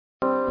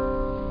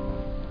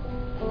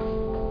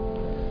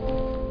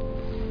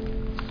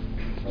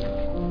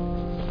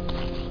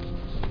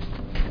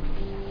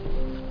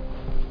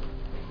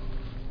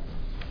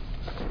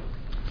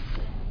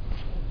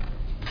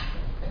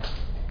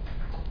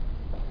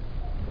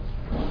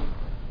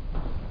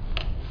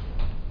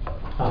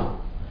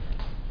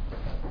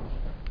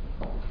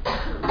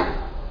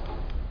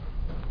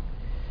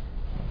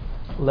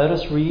Let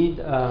us read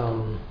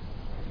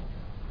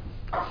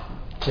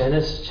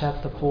Genesis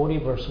chapter 40,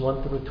 verse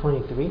 1 through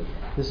 23.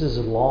 This is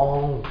a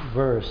long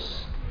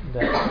verse,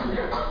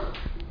 that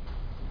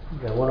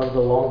one of the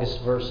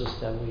longest verses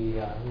that we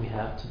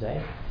have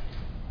today.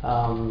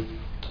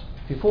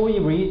 Before we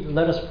read,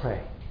 let us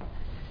pray.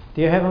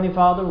 Dear Heavenly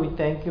Father, we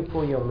thank you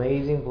for your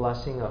amazing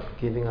blessing of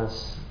giving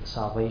us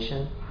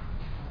salvation.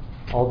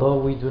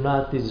 Although we do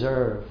not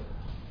deserve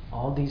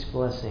all these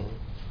blessings,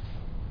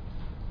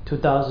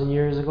 2,000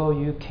 years ago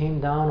you came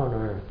down on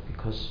earth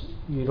because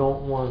you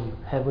don't want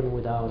heaven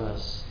without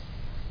us.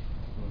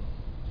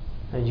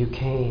 And you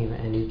came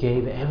and you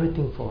gave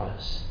everything for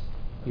us,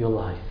 your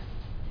life.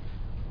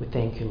 We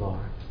thank you,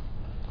 Lord.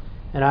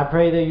 And I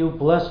pray that you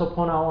bless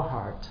upon our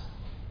heart.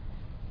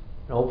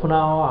 And open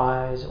our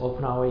eyes,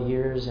 open our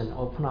ears, and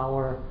open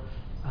our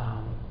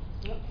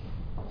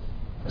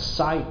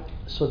sight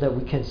so that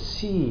we can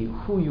see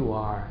who you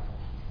are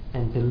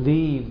and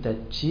believe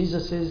that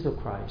Jesus is the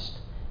Christ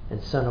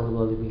and Son of the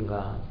living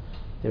God.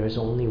 There is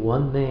only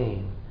one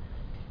name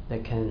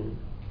that can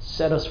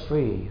set us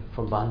free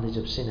from bondage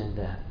of sin and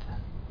death.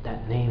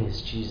 That name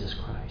is Jesus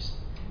Christ.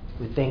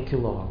 We thank you,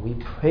 Lord. We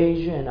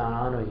praise you and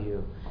honor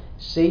you.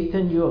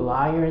 Satan, you're a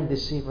liar and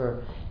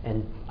deceiver,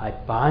 and I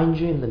bind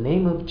you in the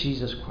name of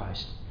Jesus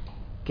Christ.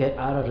 Get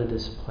out of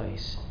this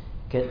place.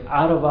 Get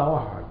out of our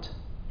heart.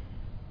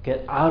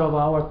 Get out of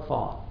our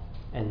thought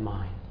and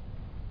mind.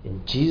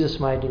 In Jesus'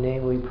 mighty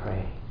name we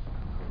pray.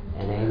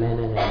 And amen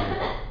and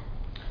amen.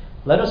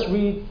 Let us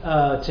read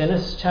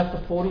Genesis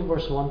chapter 40,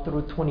 verse 1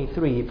 through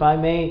 23. If I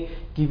may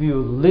give you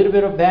a little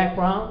bit of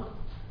background,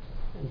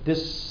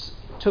 this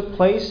took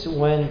place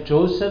when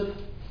Joseph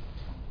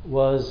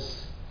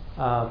was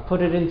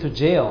put into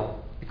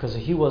jail because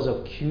he was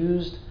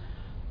accused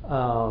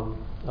of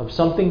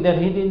something that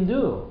he didn't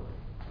do.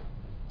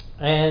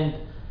 And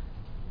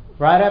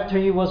right after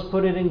he was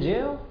put in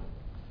jail,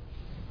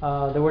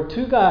 there were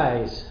two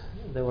guys.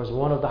 There was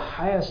one of the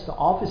highest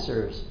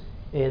officers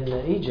in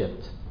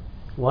Egypt.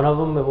 One of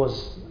them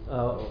was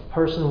a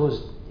person who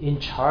was in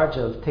charge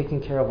of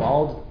taking care of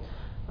all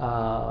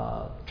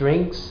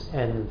drinks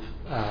and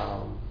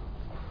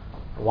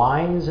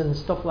wines and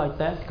stuff like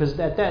that. Because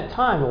at that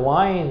time,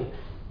 wine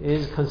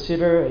is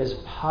considered as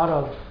part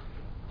of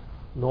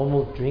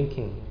normal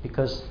drinking.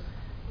 Because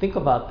think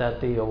about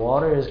that, the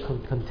water is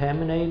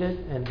contaminated,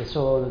 and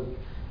so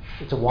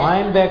it's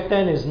wine back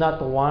then is not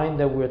the wine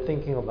that we're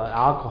thinking about,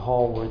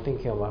 alcohol we're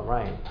thinking about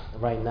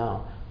right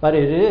now. But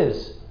it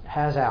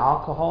has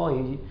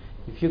alcohol.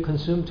 If you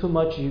consume too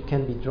much, you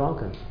can be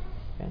drunken.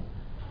 Okay?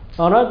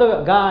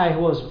 Another guy who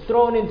was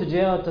thrown into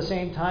jail at the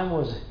same time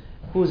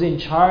who was in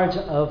charge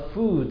of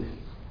food.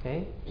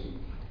 Okay?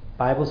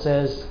 Bible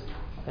says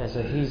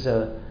he's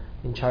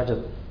in charge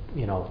of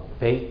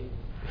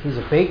he's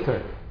a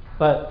baker,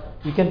 but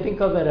you can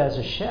think of it as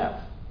a chef.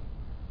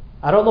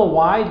 I don't know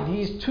why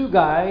these two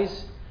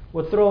guys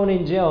were thrown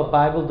in jail. The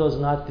Bible does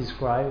not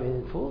describe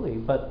it fully,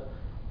 but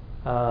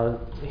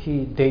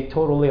they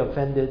totally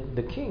offended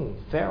the king,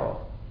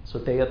 Pharaoh. So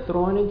they are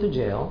thrown into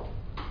jail,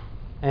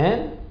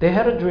 and they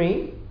had a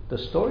dream, the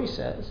story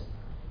says.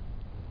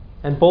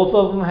 And both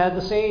of them had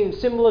the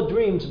similar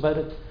dreams,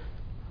 but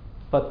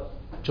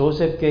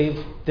Joseph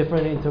gave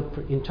different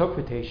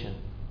interpretation.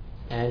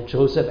 And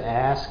Joseph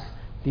asked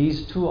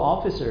these two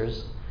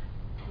officers,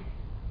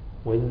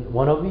 when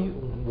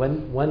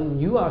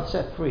you are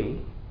set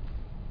free,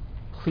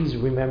 please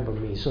remember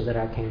me so that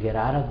I can get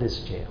out of this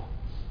jail.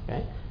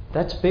 Okay?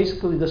 That's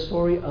basically the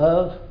story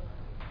of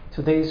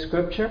today's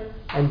scripture.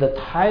 And the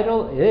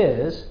title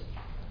is,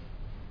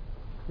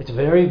 it's a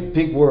very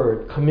big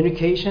word,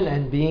 communication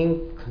and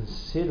being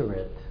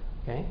considerate.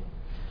 Okay?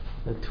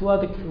 The two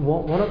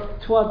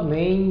other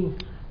main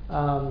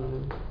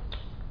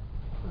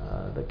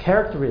the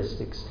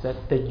characteristics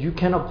that you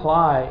can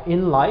apply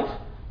in life,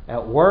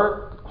 at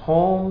work,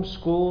 home,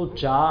 school,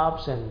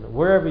 jobs, and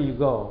wherever you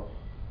go.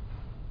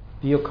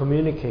 Be a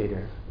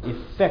communicator,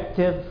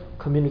 effective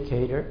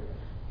communicator,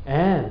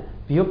 and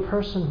be a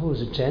person who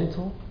is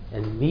gentle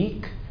and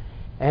meek,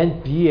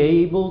 and be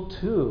able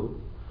to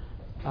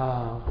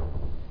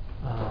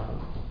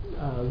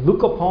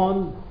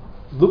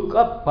look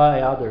up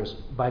by others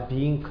by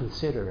being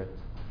considerate.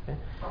 Okay?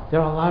 There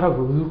are a lot of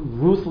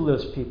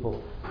ruthless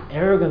people,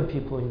 arrogant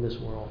people in this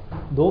world.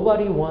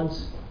 Nobody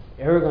wants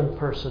arrogant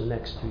person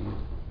next to you.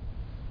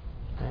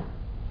 Okay?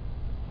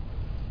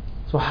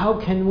 So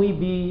how can we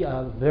be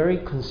a very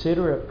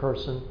considerate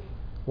person?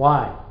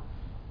 Why?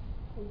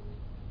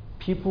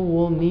 People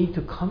will need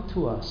to come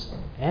to us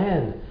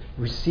and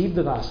receive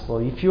the gospel.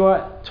 If you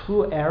are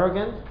too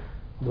arrogant,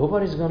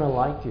 nobody's going to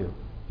like you.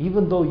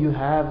 Even though you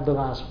have the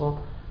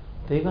gospel,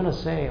 they're going to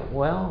say,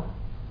 well,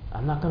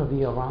 I'm not going to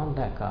be around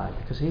that guy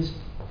because he's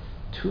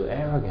too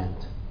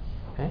arrogant.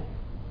 Okay?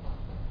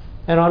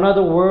 And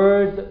another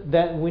word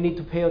that we need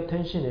to pay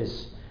attention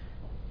is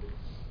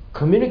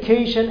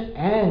communication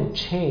and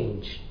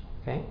change.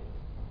 Okay?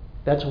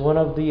 That's one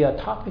of the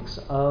topics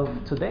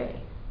of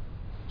today.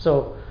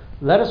 So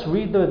let us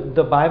read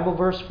the Bible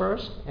verse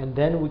first, and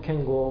then we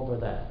can go over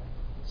that.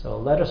 So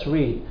let us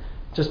read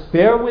Just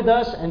bear with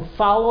us and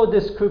follow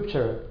the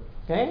scripture.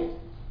 Okay?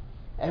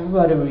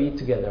 Everybody read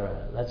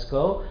together. Let's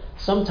go.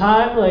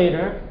 Sometime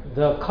later,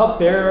 the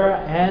cupbearer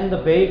and the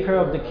baker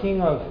of the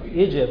king of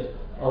Egypt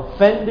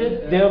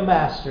offended their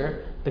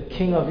master, the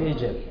king of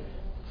Egypt.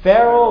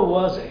 Pharaoh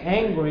was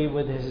angry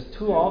with his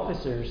two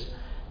officers,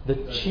 the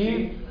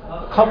chief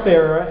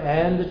cupbearer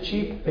and the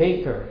chief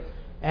baker,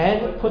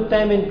 and put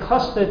them in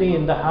custody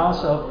in the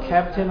house of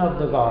captain of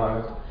the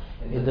guard,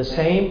 in the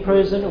same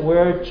prison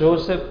where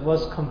Joseph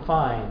was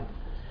confined.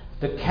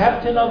 The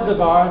captain of the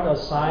guard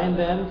assigned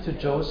them to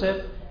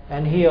Joseph,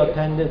 and he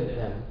attended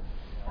them.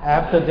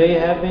 After they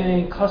had been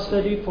in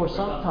custody for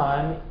some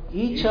time,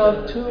 each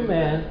of two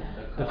men,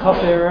 the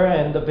cupbearer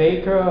and the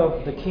baker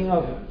of the king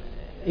of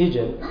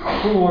Egypt,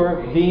 who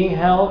were being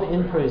held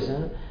in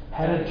prison,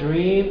 had a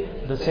dream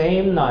the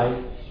same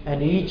night,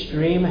 and each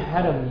dream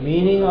had a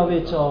meaning of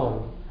its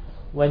own.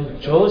 When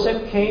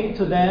Joseph came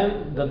to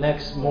them the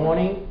next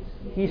morning,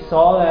 he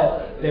saw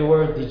that they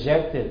were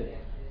dejected.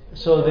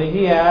 So that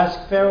he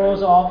asked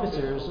Pharaoh's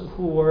officers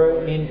who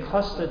were in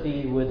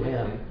custody with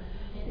him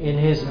in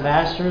his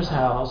master's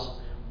house,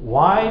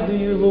 "Why do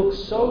you look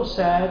so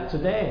sad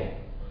today?"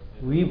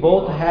 "We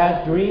both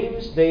had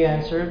dreams," they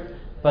answered,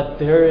 "but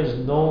there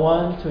is no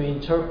one to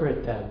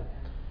interpret them."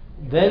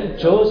 Then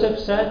Joseph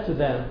said to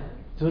them,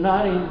 "Do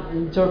not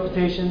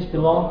interpretations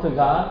belong to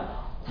God?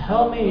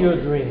 Tell me your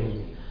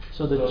dream."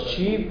 So the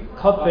chief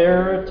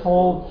cupbearer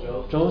told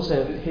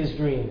Joseph his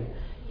dream.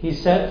 He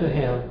said to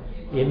him,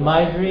 "In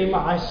my dream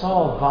I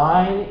saw a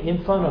vine in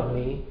front of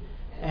me,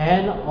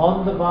 and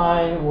on the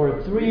vine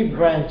were 3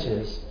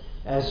 branches.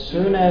 As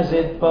soon as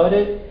it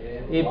budded,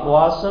 it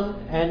blossomed,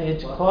 and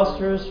its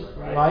clusters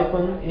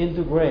ripened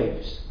into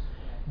grapes.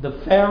 The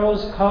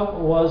Pharaoh's cup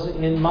was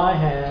in my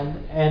hand,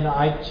 and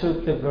I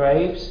took the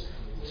grapes,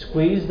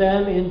 squeezed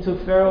them into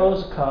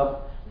Pharaoh's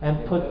cup,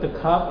 and put the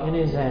cup in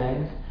his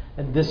hand.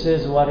 And this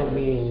is what it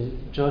means."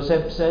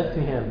 Joseph said to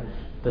him,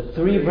 "The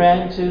 3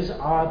 branches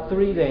are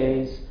 3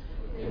 days.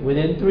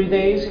 Within 3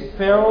 days,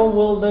 Pharaoh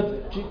will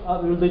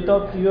lift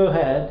up your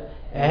head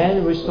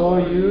and restore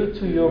you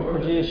to your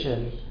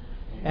position.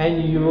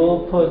 And you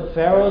will put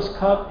Pharaoh's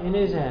cup in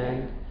his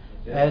hand,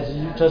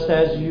 just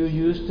as you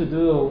used to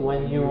do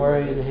when you were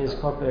in his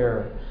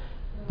cupbearer.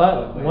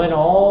 But when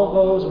all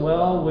goes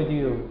well with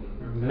you,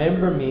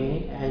 remember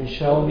me and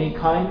show me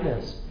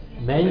kindness.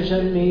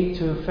 Mention me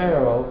to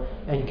Pharaoh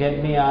and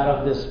get me out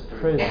of this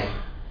prison."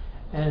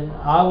 And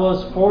I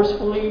was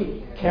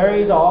forcefully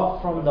carried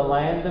off from the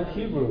land of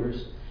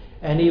Hebrews,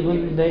 and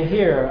even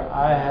here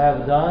I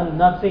have done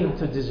nothing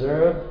to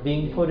deserve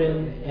being put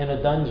in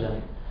a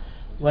dungeon.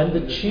 When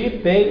the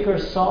chief baker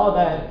saw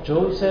that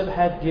Joseph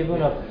had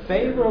given a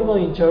favorable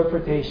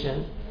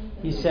interpretation,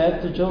 he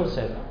said to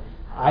Joseph,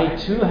 "I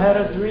too had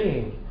a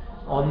dream.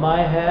 On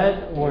my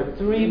head were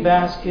 3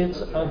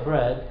 baskets of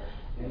bread.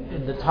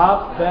 In the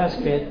top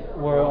basket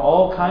were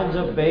all kinds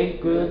of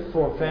baked goods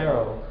for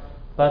Pharaoh,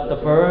 but the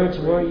birds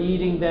were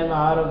eating them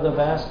out of the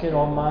basket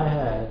on my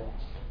head."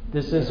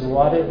 "This is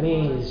what it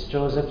means,"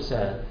 Joseph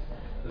said.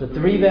 "The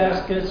 3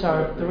 baskets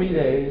are 3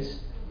 days.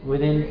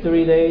 Within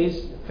 3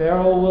 days,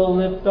 Pharaoh will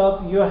lift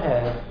up your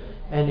head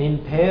and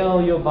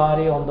impale your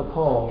body on the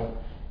pole,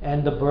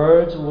 and the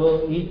birds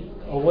will eat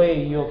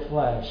away your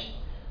flesh."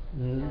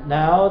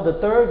 Now the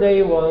 3rd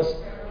day was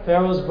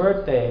Pharaoh's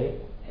birthday,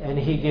 and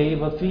he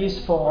gave a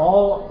feast for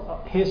all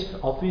his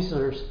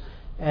officers,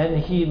 and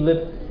he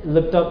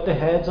lifted up the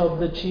heads of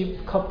the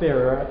chief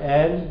cupbearer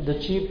and the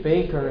chief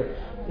baker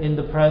in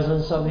the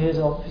presence of his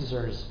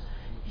officers.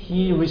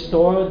 He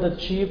restored the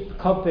chief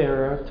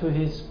cupbearer to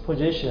his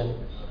position,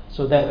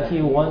 so that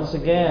he once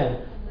again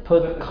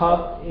put the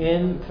cup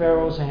in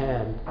Pharaoh's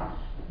hand.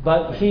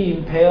 But he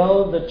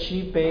impaled the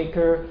chief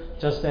baker,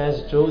 just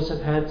as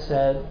Joseph had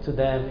said to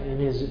them in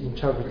his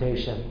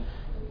interpretation.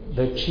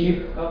 The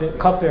chief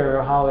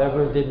cupbearer,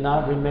 however, did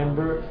not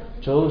remember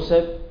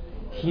Joseph.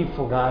 He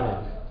forgot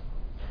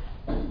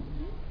him.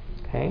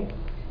 Okay?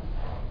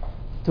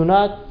 Do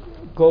not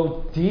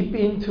go deep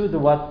into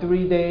what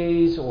 3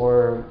 days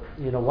or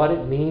what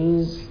it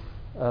means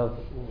of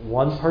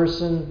one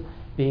person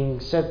being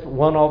set.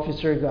 One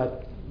officer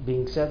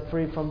being set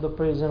free from the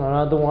prison.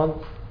 Another one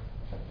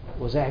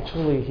was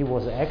he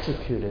was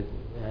executed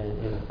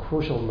in a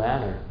crucial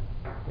manner.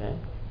 Okay?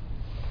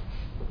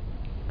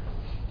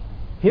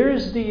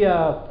 Here's the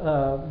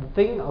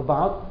thing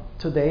about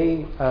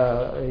today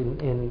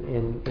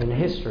in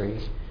history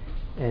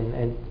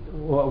and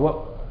what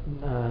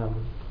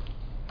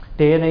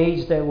day and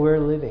age that we're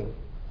living.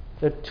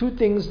 There are 2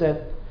 things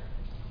that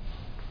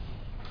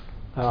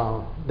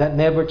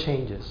never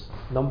changes.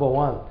 Number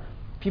 1,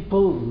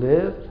 people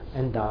live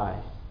and die.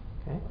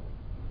 Okay?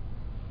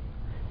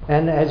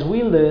 And as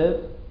we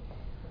live,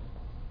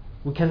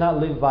 we cannot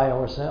live by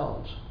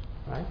ourselves,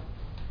 right?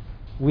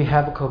 We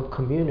have a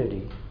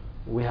community.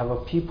 We have a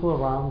people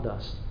around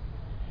us.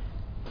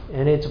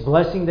 And it's a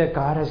blessing that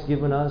God has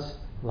given us.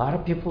 A lot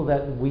of people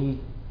that we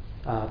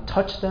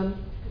touch them,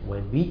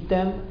 we meet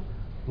them,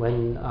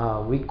 when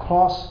we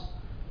cross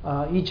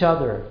each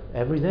other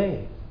every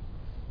day.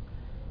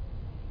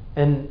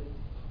 And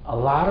a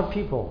lot of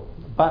people,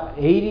 about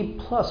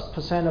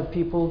 80+% of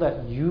people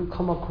that you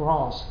come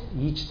across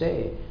each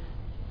day,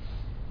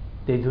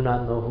 they do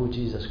not know who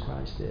Jesus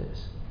Christ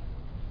is.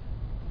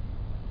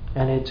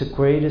 And it's the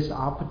greatest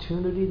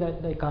opportunity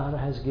that God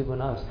has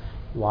given us.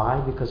 Why?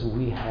 Because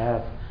we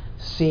have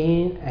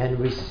seen and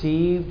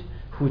received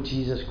who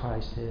Jesus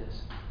Christ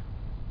is.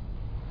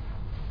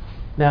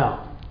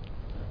 Now,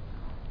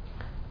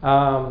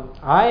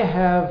 I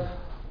have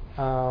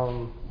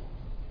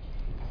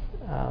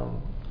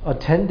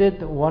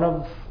attended one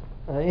of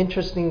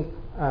interesting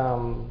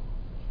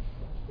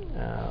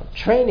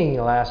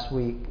training last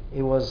week.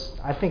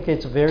 I think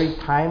it's very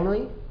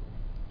timely,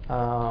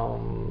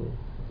 and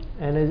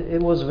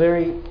it was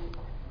very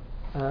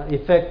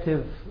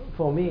effective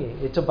for me.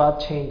 It's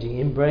about changing,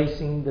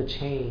 embracing the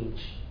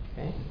change.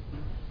 Okay?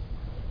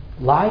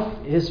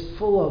 Life is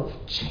full of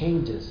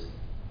changes.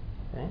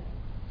 Okay?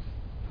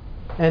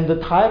 And the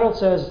title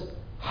says,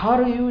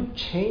 how do you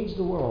change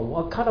the world?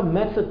 What kind of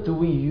method do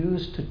we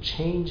use to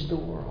change the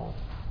world?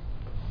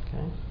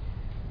 Okay?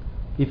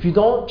 If you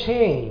don't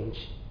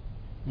change,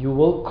 you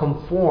will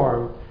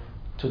conform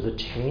to the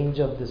change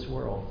of this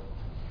world.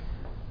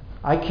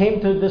 I came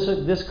to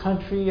this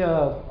country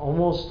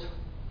almost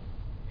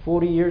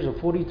 40 years or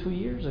 42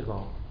 years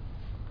ago.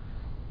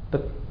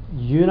 The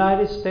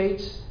United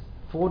States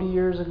 40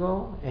 years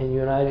ago and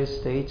United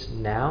States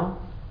now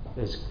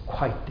is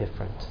quite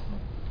different.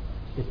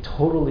 It's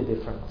totally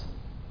different.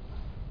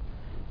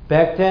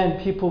 Back then,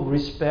 people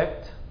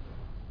respect.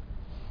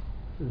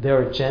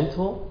 They're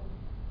gentle,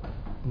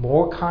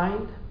 more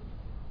kind.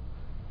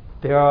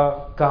 They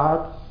are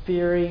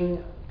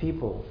God-fearing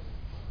people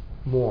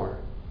more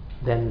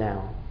than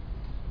now.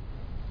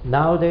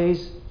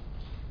 Nowadays,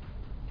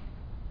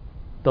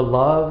 the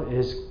love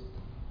is,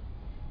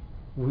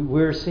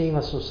 we're seeing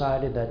a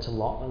society that's a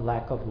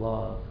lack of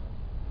love.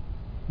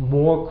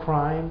 More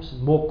crimes,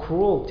 more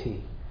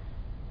cruelty.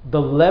 The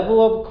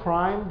level of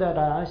crime that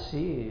I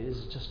see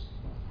is just,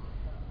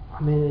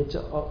 it's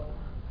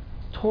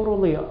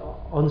totally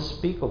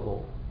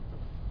unspeakable.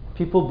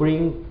 People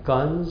bring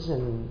guns,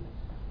 and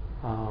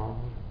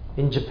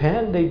in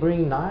Japan they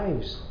bring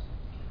knives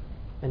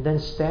and then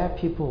stab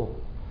people.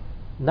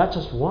 Not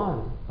just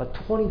one, but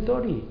 20,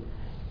 30.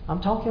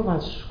 I'm talking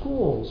about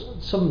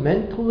schools. Some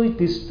mentally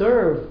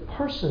disturbed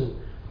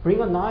person bring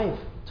a knife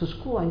to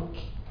school and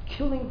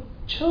killing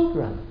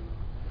children.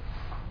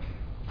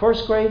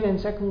 First grade and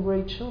second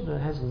grade children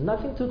has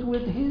nothing to do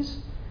with his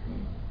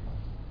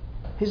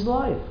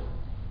life.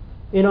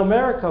 In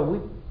America,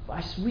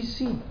 we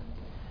see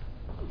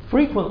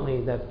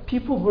frequently that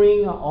people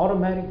bring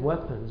automatic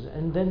weapons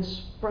and then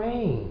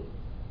spraying.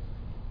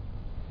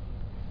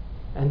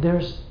 And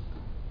this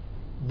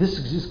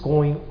is just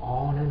going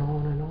on and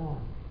on and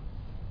on.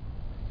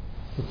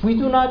 If we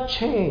do not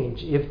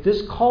change, if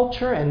this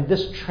culture and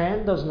this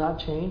trend does not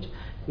change,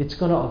 it's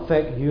going to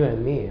affect you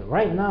and me.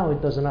 Right now,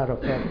 it does not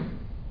affect.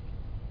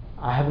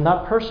 I have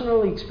not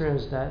personally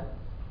experienced that,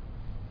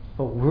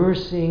 but we're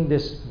seeing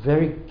this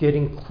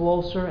getting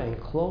closer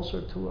and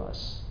closer to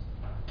us.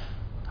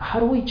 How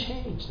do we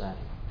change that?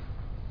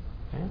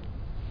 Okay?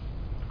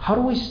 How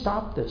do we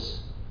stop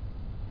this?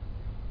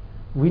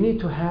 We need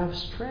to have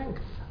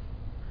strength.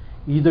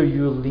 Either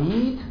you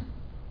lead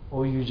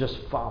or you just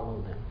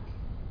follow them.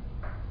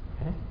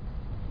 Okay?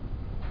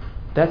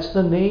 That's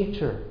the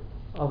nature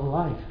of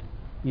life.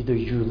 Either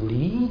you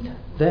lead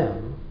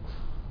them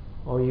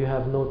or you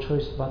have no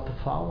choice but to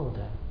follow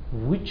them.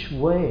 Which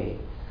way?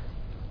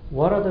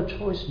 What are the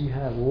choices you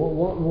have?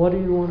 What do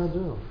you want to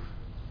do?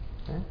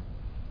 Okay?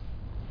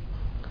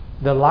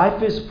 The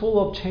life is full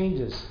of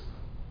changes.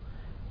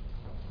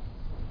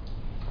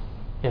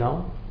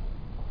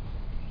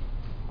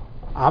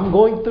 I'm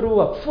going through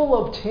a full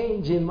of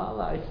change in my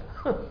life.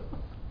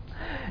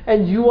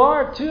 And you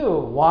are too.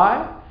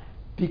 Why?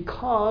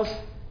 Because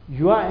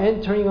you are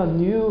entering a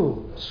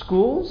new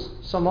schools,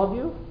 some of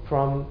you,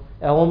 from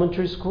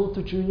elementary school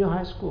to junior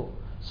high school.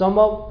 Some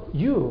of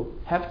you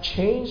have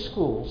changed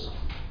schools.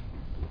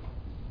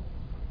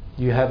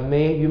 You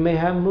may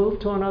have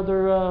moved to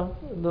another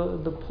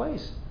the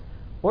place.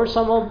 Or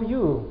some of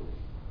you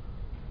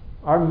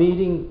are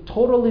meeting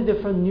totally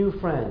different new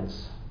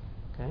friends.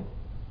 Okay?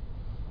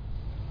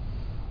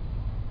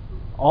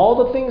 All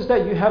the things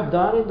that you have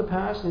done in the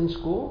past in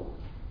school,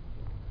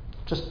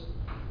 just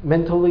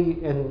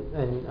mentally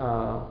and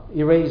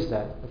erase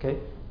that. Okay?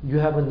 You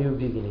have a new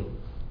beginning.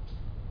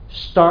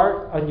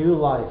 Start a new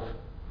life.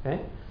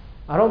 Okay?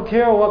 I don't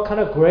care what kind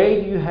of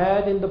grade you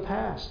had in the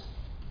past.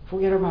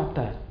 Forget about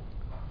that.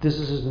 This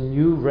is a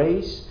new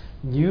race,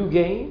 new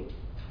game.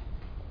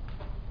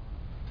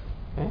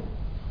 Okay?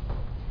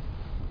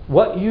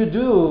 What you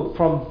do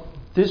from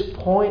this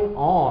point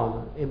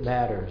on, it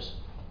matters.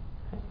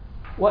 Okay?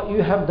 What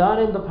you have done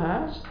in the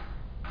past,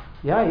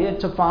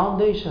 it's a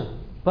foundation.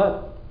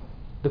 But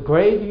the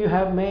grade you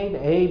have made,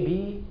 A,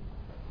 B,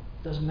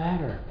 doesn't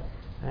matter.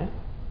 Okay?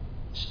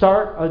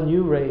 Start a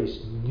new race.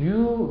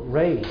 New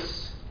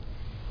race.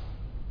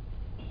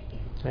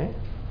 Okay?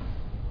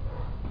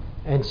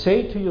 And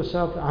say to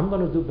yourself, I'm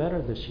going to do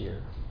better this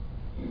year.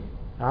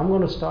 I'm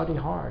going to study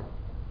hard.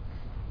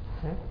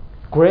 Okay?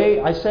 Grade,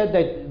 I said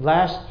that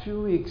last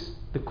few weeks,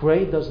 the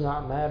grade does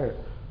not matter.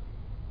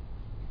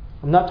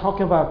 I'm not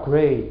talking about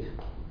grade.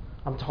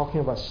 I'm talking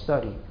about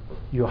study,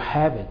 your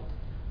habit,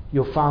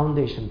 your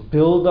foundation.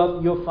 Build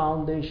up your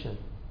foundation.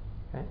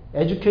 Okay?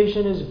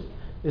 Education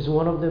is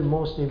one of the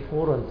most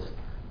important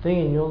thing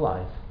in your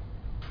life.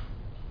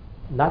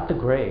 Not the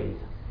grade.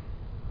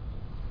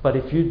 But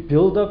if you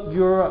build up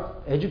your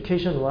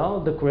education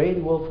well, the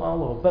grade will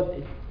follow. But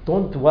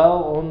don't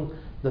dwell on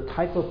the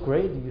type of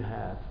grade you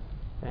have.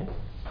 Okay?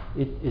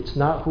 It's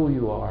not who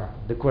you are.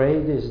 The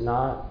grade is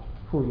not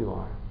who you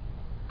are.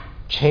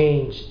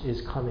 Change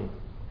is coming.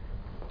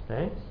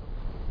 Okay?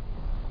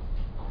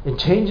 And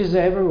change is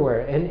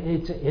everywhere, and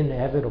it's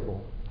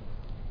inevitable.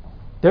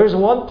 There's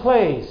one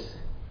place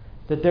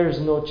that there is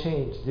no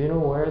change. Do you know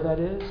where that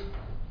is?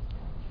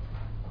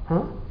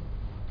 Huh?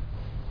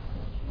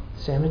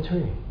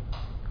 Cemetery.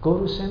 Go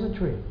to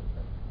cemetery.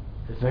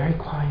 It's very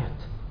quiet.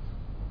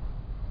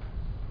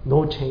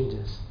 No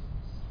changes.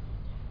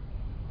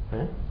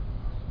 Right?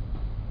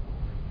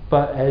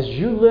 But as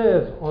you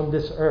live on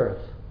this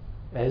earth,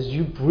 as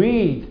you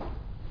breathe,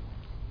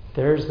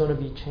 there's going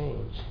to be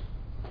change.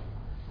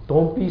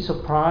 Don't be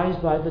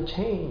surprised by the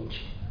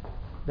change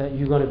that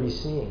you're going to be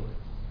seeing.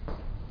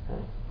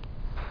 Okay?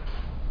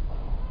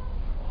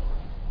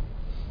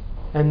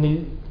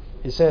 And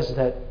it says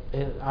that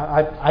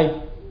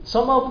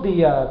some of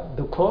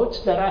the quotes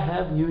that I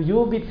have,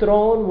 you'll be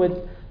thrown with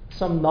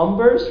some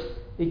numbers.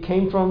 It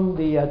came from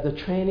the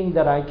training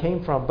that I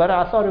came from, but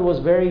I thought it was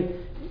very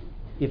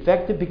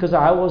effective because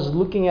I was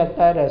looking at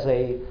that as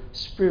a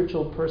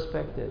spiritual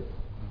perspective.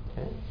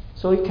 Okay?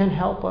 So it can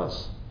help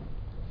us.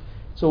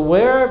 So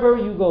wherever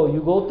you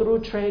go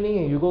through training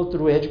and you go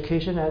through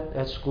education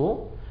at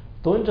school,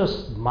 don't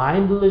just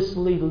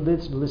mindlessly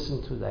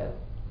listen to that.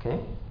 Okay?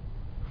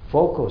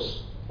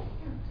 Focus.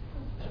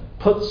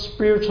 Put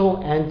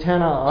spiritual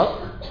antenna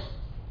up.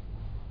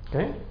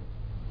 Okay?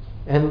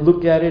 And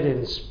look at it in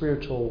a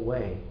spiritual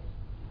way.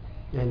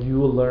 And you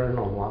will learn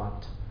a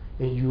lot.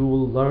 And you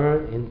will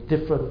learn in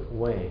different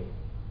way.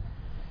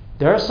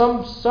 There are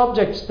some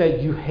subjects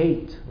that you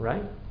hate,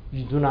 right?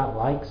 You do not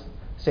like,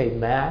 say,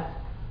 math.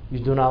 You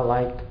do not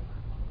like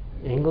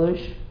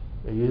English.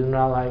 You do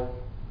not like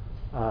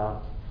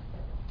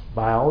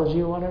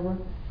biology or whatever.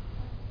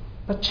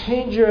 But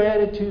change your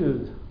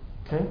attitude,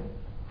 okay?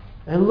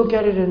 And look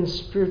at it in a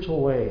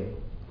spiritual way.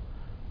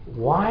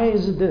 Why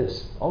is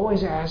this?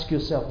 Always ask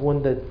yourself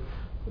when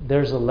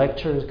there's a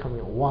lecture is coming.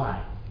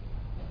 Why?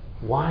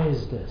 Why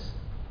is this?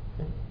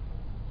 Okay?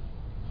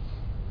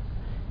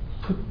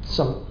 Put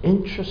some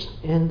interest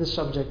in the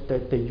subject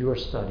that you are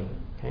studying.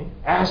 Okay?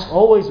 Ask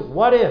always,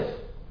 what if?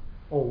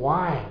 Or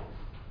why?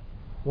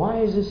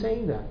 Why is it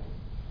saying that?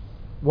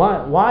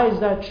 Why is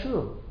that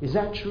true? Is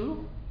that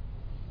true?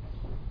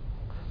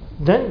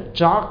 Then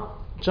jot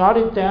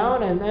it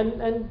down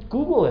and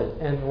Google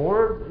it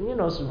or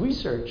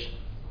research.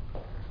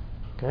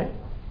 Okay?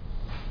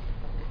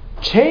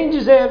 Change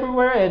is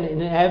everywhere and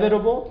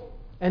inevitable.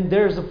 And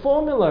there's a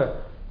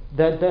formula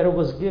that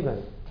was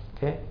given.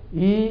 Okay?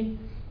 E-R-O.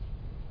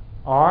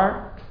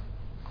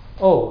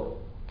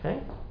 Okay?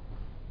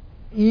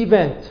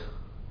 Event.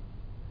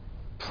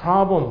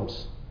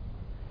 Problems.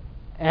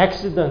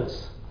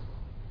 Accidents.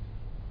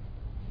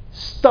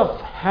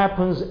 Stuff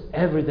happens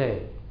every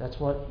day. That's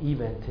what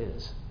event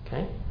is.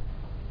 Okay?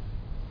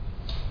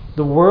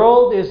 The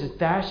world is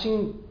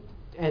dashing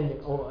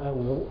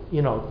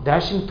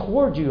dashing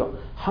toward you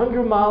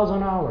 100 miles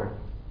an hour.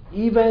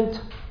 Event,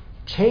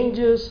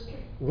 changes,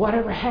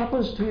 whatever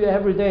happens to you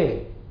every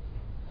day.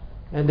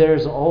 And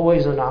there's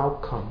always an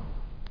outcome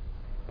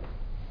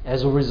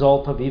as a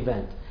result of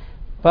event.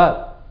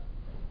 But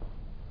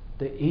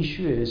the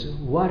issue is,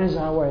 what is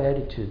our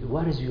attitude?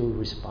 What is your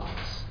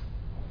response?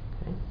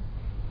 Okay?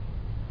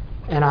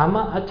 And I'm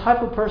a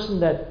type of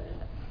person that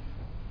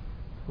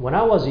when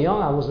I was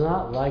young, I was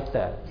not like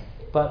that.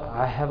 But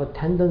I have a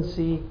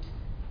tendency,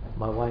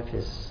 my wife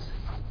is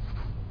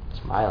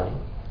smiling.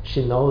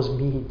 She knows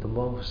me the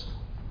most.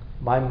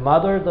 My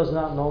mother does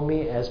not know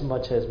me as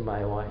much as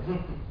my wife.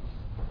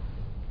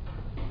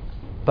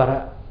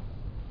 But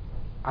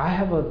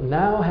I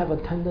now have a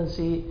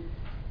tendency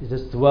to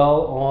just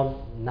dwell on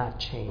not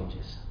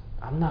changes.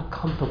 I'm not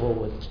comfortable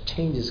with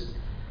changes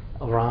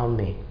around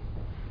me.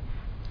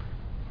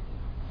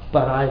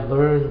 But I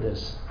learned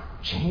this.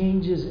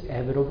 Change is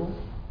inevitable.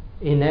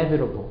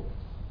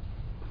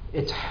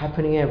 It's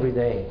happening every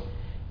day.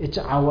 It's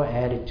our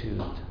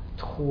attitude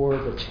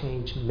toward the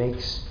change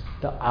makes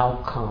the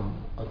outcome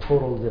a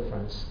total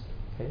difference.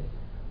 Okay?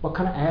 What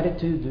kind of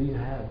attitude do you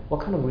have?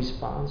 What kind of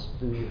response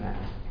do you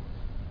have?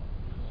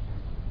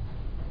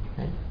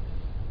 Okay?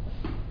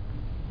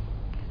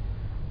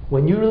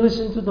 When you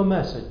listen to the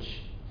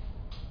message,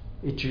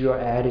 it's your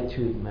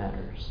attitude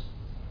matters.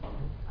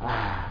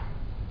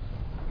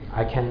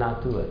 I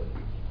cannot do it.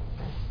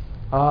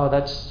 Oh,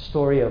 that's the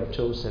story of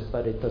Joseph,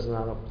 but it does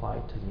not apply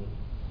to me.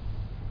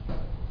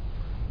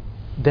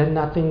 Then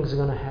nothing's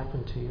going to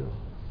happen to you.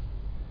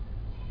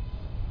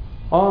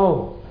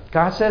 Oh,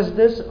 God says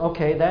this,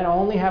 okay, that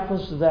only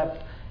happens to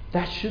that.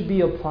 That should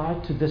be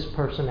applied to this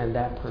person and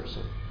that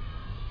person.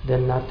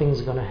 Then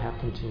nothing's going to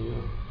happen to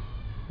you.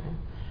 Okay?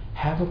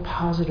 Have a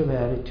positive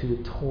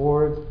attitude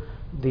toward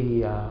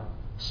the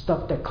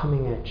stuff that's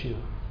coming at you.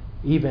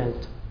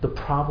 Event, the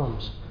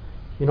problems.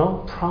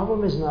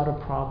 Problem is not a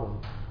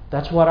problem.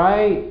 That's when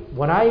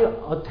I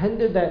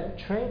attended that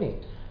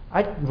training,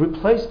 I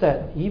replaced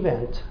that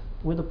event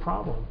with a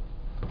problem.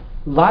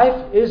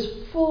 Life is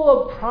full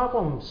of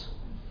problems.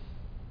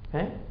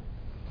 Okay?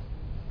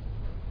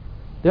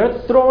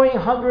 They're throwing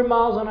 100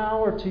 miles an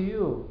hour to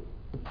you.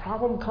 The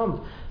problem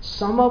comes.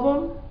 Some of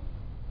them,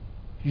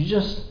 you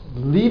just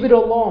leave it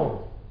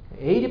alone.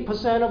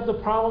 80% of the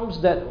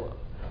problems that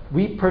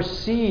we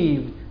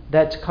perceive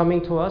that's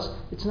coming to us,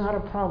 it's not a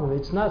problem.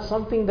 It's not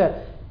something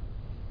that,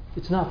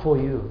 it's not for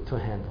you to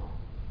handle.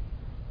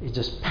 You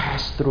just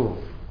pass through.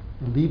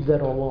 Leave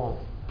that alone.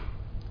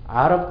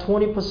 Out of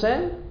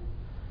 20%,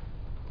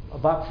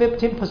 about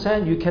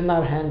 15% you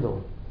cannot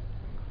handle.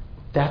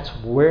 That's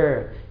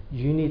where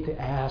you need to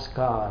ask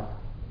God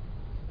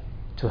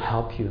to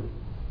help you,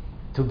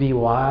 to be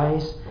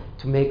wise,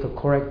 to make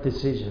correct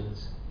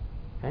decisions.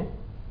 Okay?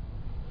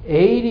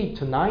 80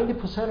 to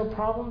 90% of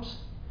problems,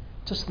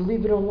 just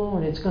leave it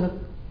alone. It's going to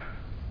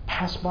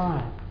pass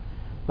by.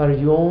 But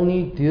you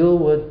only deal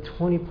with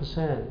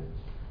 20%.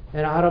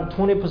 And out of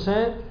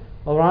 20%,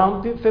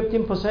 around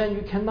 15%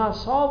 you cannot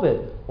solve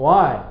it.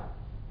 Why?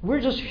 We're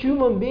just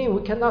human beings.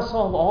 We cannot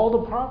solve all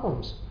the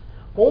problems.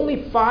 Only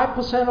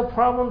 5% of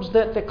problems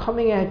that are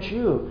coming at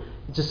you,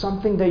 it's just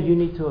something that you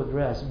need to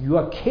address. You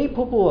are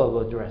capable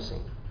of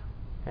addressing.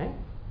 Okay?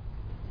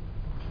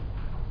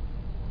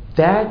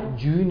 That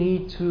you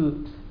need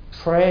to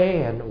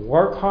pray and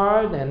work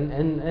hard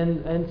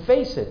and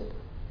face it.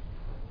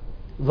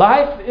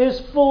 Life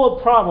is full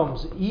of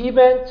problems.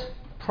 Event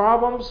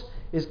problems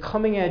is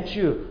coming at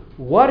you.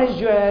 What is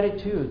your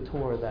attitude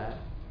toward that?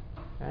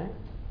 Okay?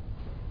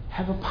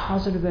 Have a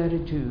positive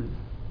attitude.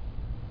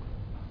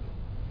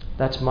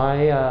 That's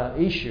my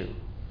issue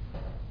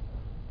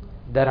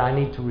that I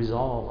need to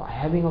resolve.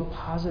 Having a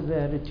positive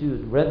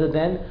attitude rather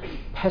than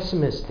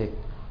pessimistic,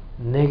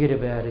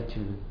 negative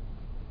attitude.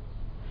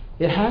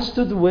 It has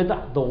to do with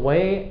the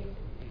way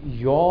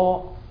you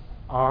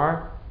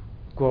are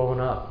grown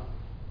up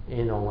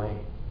in a way.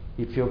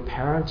 If your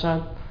parents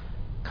are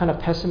kind of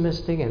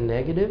pessimistic and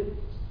negative,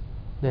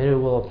 then it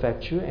will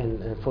affect you,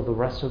 and for the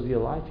rest of your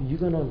life, you're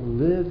going to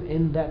live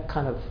in that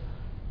kind of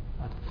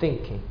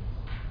thinking.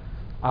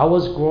 I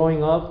was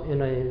growing up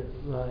in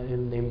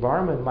an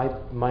environment.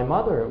 My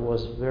mother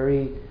was a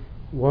very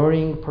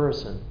worrying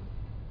person.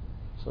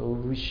 So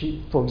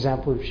for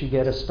example, if she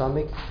get a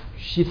stomach,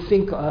 she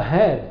think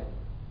ahead.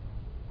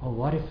 Oh,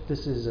 what if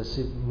this is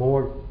a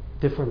more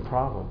different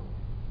problem?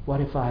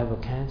 What if I have a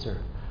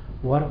cancer?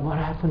 What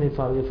happen if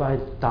I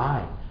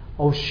die?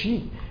 Oh,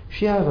 she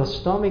have a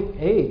stomach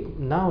ache.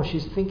 Now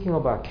she's thinking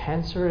about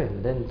cancer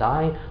and then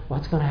dying.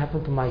 What's going to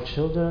happen to my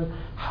children?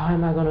 How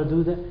am I going to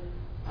do that?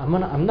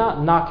 I'm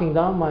not knocking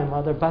down my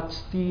mother, but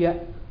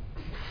the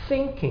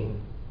thinking,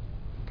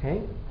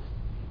 okay,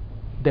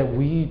 that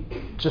we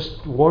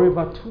just worry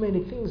about too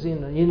many things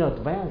in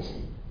advance.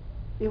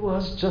 It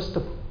was just a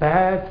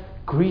bad,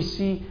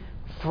 greasy,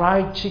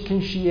 fried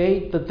chicken she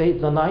ate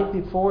the night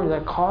before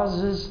that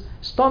causes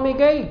stomach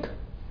ache.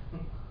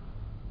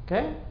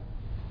 Okay?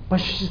 But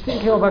she's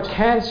thinking about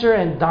cancer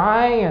and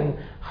dying, and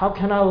how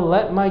can I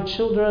let my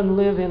children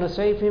live in a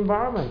safe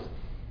environment?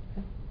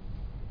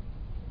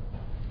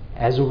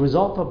 As a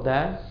result of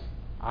that,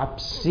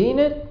 I've seen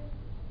it.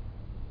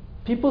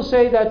 People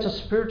say that's a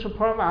spiritual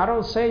problem. I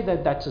don't say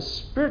that that's a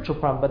spiritual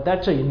problem, but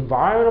that's an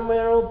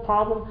environmental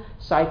problem,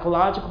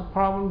 psychological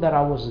problem that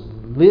I was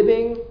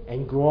living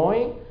and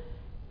growing,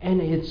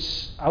 and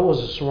I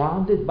was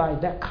surrounded by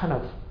that kind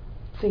of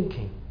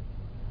thinking.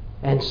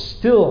 And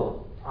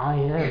still, I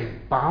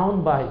am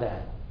bound by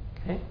that.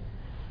 Okay?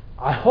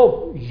 I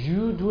hope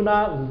you do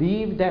not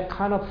leave that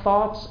kind of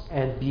thoughts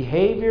and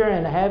behavior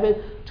and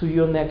habit to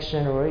your next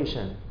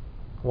generation.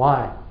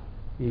 Why?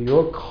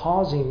 You're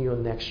causing your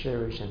next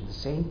generation the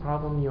same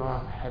problem you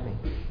are having.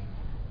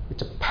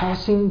 It's a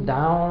passing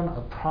down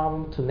a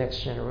problem to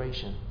next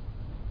generation.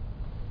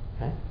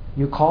 Okay?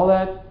 You call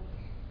that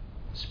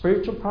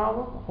spiritual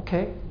problem?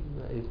 Okay,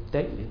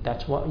 if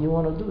that's what you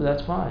want to do,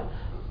 that's fine.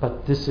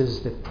 But this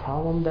is the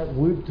problem that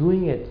we're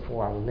doing it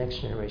for our next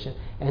generation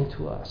and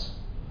to us.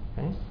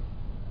 Okay?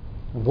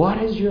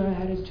 What is your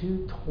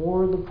attitude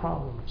toward the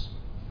problems?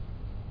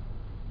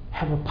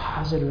 Have a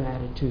positive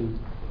attitude.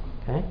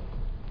 Okay?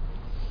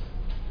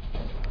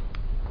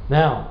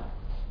 Now,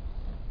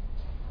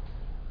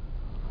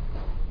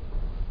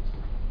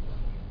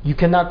 you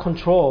cannot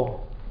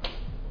control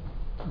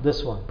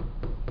this one,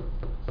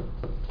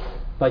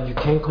 but you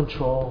can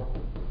control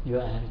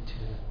your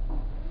attitude,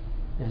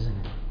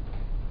 isn't it?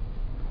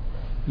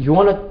 You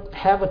want to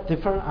have a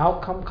different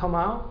outcome come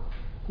out?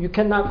 You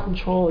cannot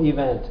control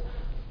event.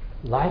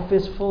 Life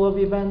is full of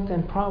events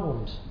and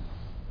problems.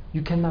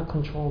 You cannot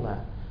control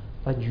that.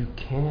 But you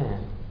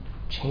can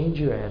change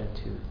your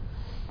attitude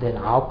then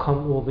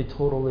outcome will be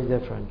totally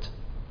different.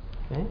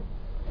 Okay?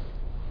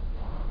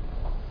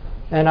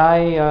 And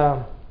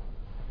I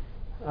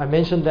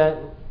mentioned that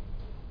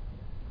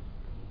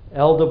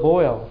Elder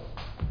Boyle,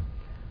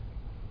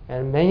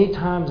 and many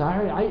times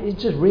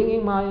it's just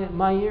ringing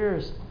my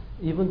ears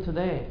even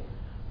today.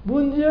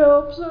 문제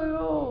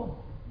없어요.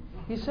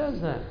 He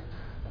says that.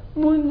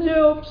 문제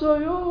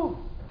없어요.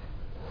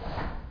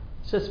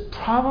 He says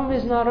problem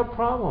is not a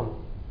problem.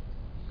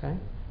 Okay?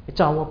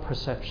 It's our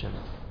perception.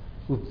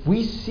 If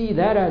we see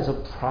that as a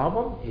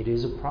problem, it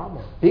is a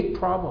problem. Big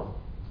problem.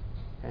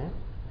 Okay?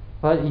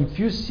 But if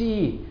you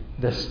see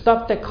the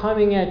stuff that's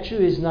coming at you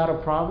is not a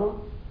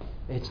problem,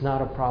 it's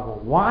not a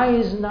problem. Why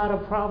is it not a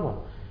problem?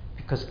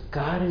 Because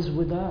God is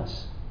with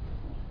us.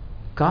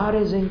 God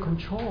is in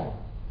control.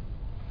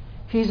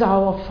 He's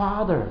our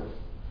Father.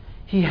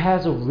 He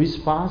has a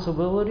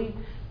responsibility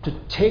to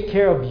take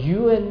care of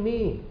you and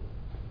me.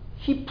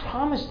 He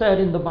promised that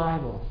in the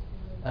Bible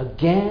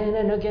again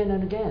and again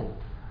and again.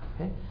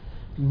 Okay?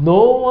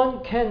 No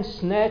one can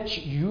snatch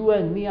you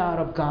and me out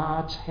of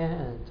God's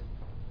hand.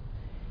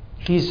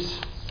 His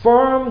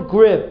firm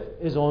grip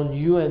is on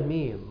you and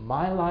me,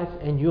 my life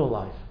and your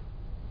life.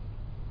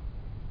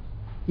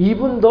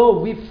 Even though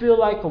we feel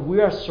like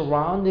we are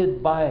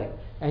surrounded by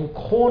and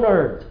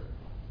cornered,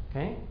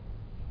 okay?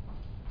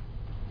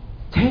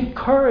 Take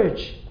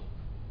courage.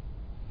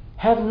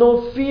 Have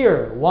no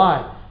fear.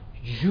 Why?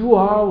 You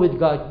are with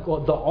God.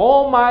 The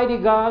Almighty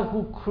God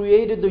who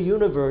created the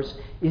universe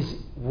is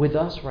with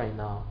us right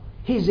now.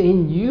 He's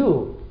in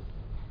you.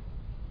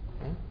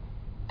 Okay?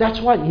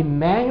 That's what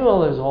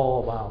Emmanuel is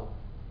all about.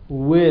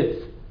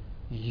 With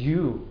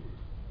you.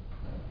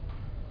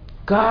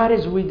 God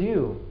is with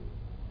you.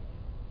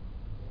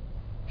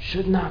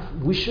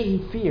 We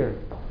shouldn't fear.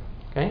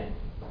 Okay?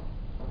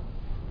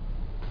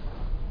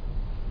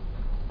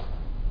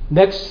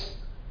 Next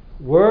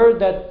word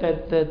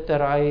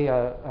that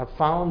I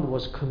found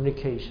was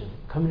communication.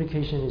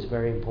 Communication is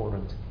very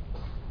important.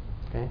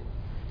 Okay?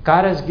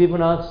 God has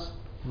given us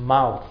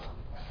mouth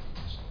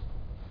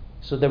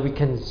so that we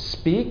can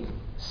speak,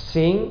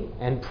 sing,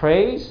 and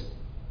praise.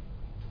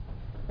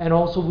 And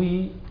also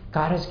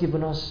God has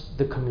given us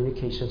the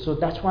communication. So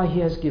that's why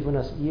He has given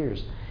us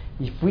ears.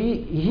 If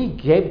He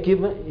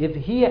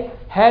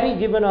had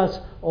given us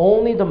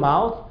only the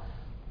mouth,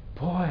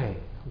 boy,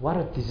 what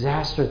a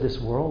disaster this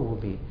world will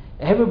be.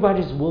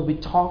 Everybody will be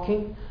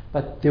talking,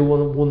 but they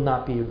will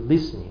not be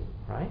listening,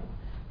 right?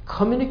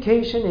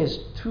 Communication is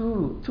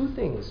two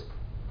things.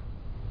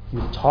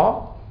 You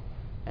talk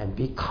and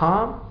be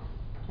calm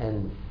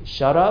and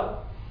shut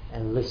up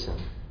and listen,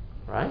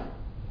 right?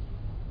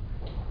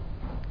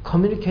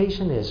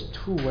 Communication is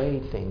two-way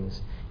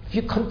things. If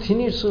you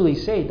continuously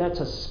say that's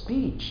a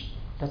speech,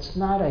 that's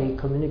not a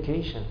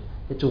communication.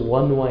 It's a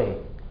one-way,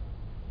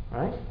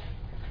 right?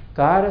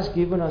 God has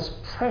given us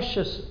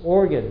precious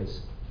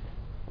organs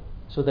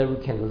so that we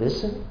can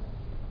listen,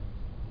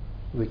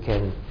 we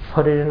can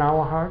put it in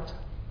our heart,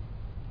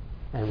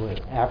 and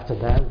after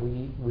that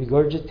we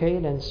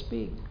regurgitate and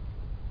speak.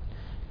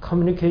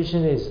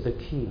 Communication is the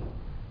key.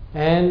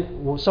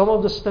 And some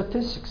of the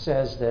statistics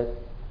says that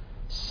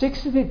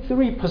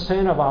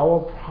 63% of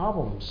our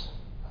problems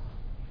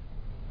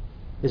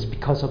is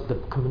because of the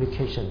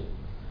communication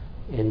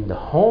in the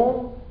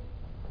home,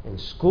 in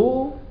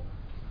school,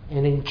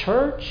 and in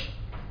church,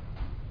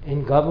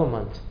 in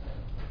government.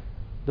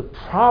 The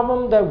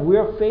problem that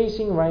we're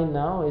facing right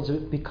now is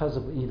because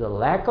of either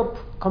lack of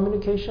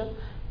communication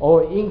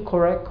or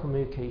incorrect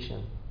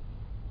communication.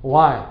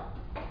 Why?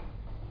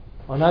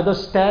 Another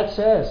stat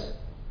says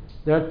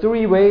there are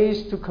 3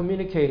 ways to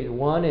communicate.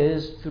 One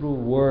is through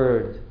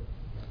word.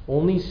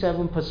 Only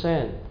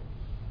 7%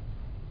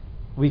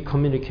 we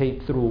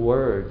communicate through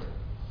word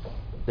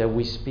that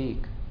we speak.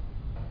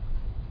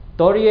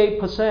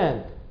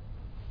 38%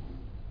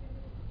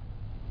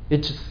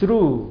 it's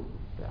through.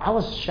 I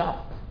was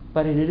shocked,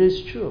 but it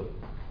is true.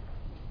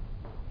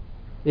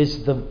 It's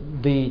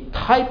the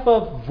type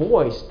of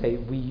voice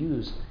that we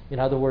use. In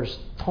other words,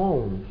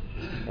 tone.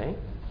 Okay?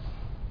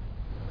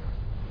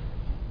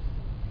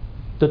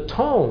 The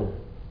tone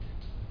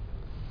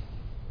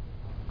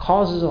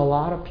causes a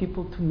lot of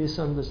people to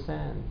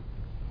misunderstand.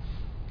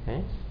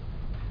 Okay?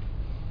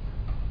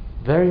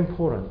 Very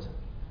important.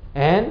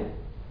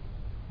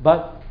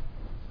 But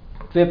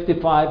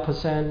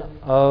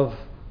 55% of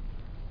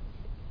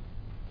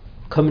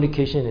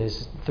communication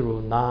is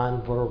through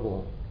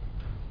non-verbal.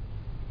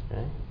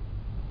 Okay?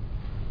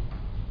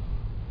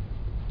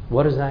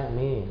 What does that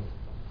mean?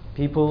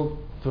 People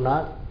do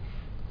not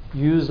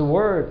use the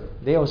word.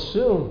 They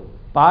assume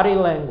body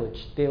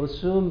language. They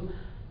assume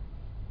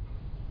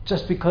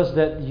just because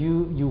that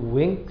you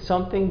wink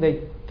something,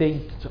 they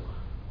think,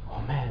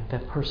 oh man,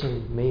 that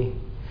person may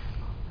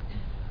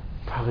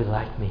probably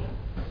like me.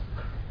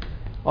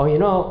 Oh, you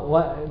know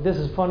what? This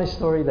is a funny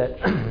story that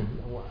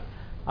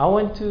I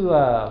went to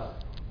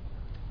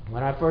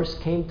when I first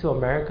came to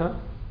America.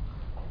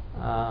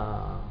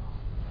 I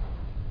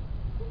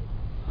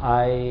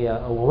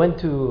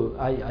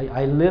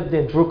lived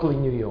in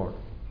Brooklyn, New York,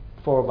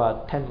 for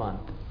about 10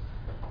 months.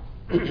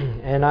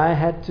 and I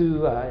had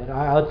to.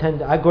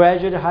 I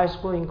graduated high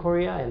school in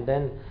Korea, and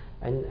then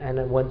and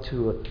I went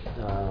to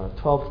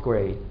 12th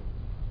grade.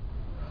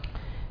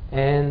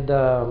 And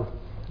I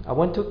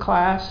went to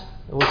class.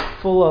 It was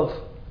full of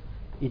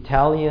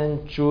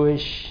Italian,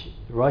 Jewish,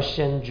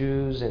 Russian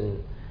Jews,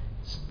 and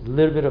a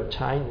little bit of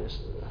Chinese,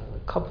 a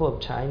couple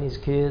of Chinese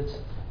kids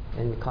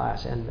in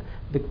class. And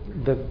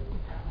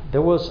I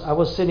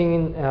was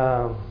sitting in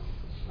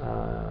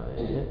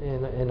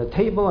a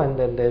table, and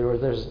then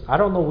there's I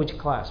don't know which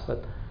class,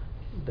 but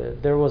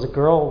there was a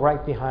girl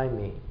right behind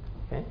me.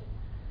 Okay,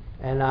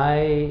 and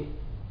I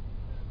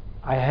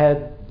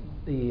had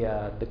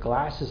the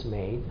glasses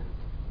made,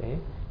 okay,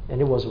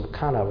 and it was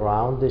kind of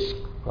roundish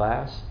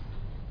glass,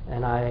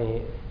 and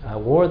I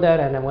wore that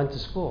and I went to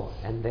school,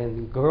 and then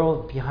the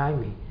girl behind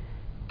me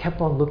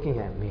kept on looking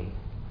at me.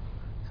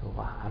 So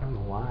I don't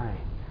know why,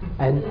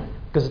 and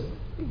because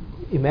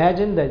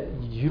imagine that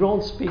you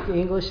don't speak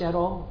English at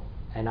all,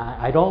 and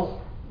I don't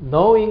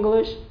know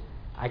English,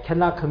 I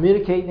cannot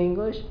communicate in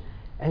English,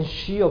 and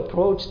she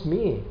approached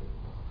me,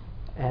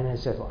 and I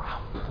said,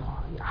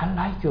 I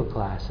like your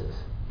glasses.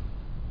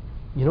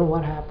 You know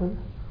what happened?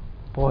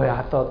 Boy,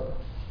 I thought,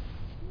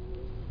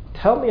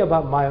 tell me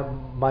about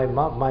my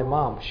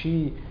mom.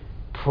 She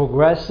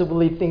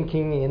progressively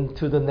thinking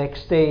into the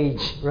next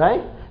stage,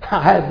 right?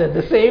 I had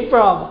the same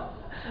problem.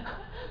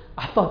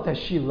 I thought that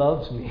she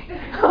loves me.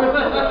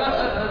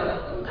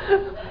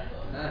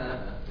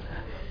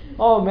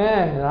 Oh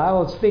man, I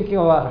was thinking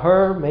about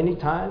her many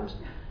times.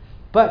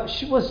 But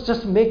she was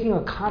just making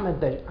a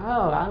comment that,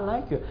 oh, I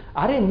like you.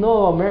 I didn't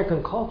know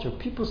American culture.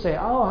 People say,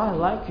 oh, I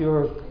like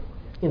your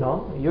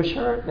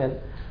shirt. And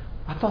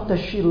I thought that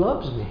she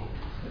loves me.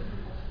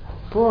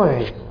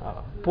 Boy,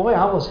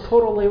 I was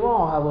totally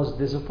wrong. I was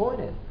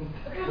disappointed.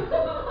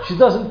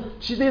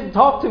 She didn't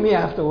talk to me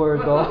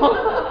afterward though.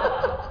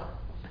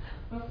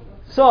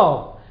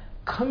 So,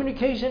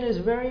 communication is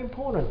very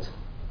important.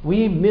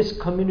 We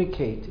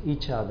miscommunicate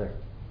each other,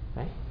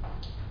 right?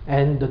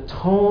 And the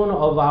tone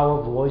of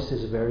our voice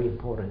is very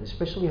important,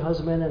 especially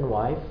husband and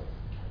wife.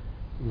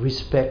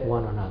 Respect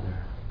one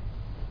another.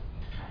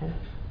 Okay?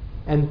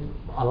 And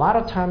a lot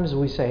of times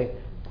we say,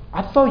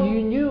 I thought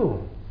you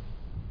knew.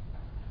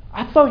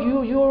 I thought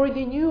you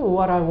already knew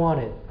what I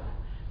wanted.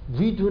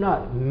 We do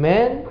not.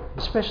 Men,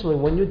 especially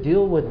when you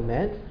deal with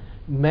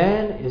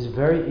men is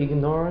very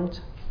ignorant.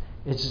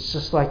 It's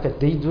just like that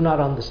they do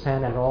not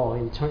understand at all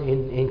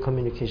in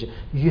communication.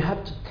 You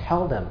have to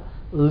tell them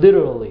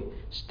literally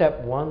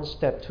step 1,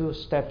 step 2,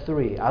 step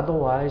 3.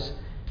 Otherwise,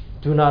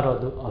 do not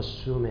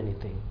assume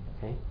anything,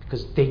 okay?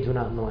 Because they do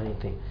not know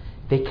anything.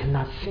 They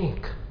cannot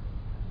think.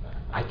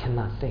 I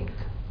cannot think.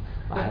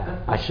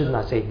 I should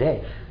not say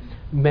they.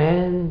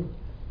 Men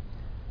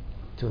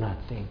do not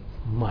think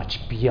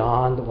much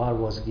beyond what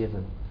was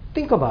given.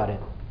 Think about it.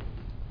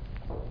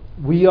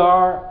 We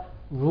are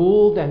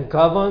ruled and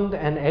governed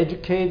and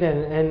educated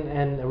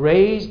and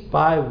raised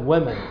by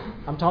women.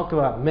 I'm talking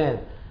about men.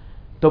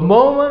 The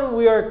moment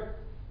we are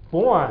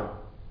born,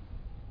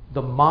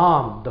 the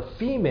mom, the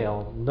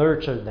female,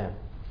 nurtured them.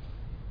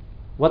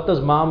 What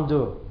does mom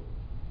do?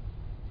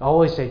 I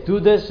always say, do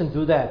this and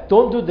do that.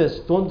 Don't do this,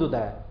 don't do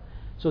that.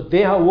 So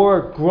they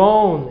were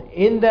grown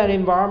in that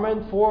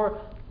environment for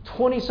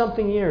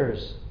 20-something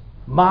years.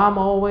 Mom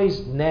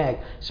always nag,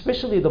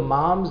 especially the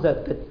moms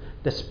that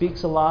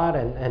speaks a lot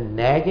and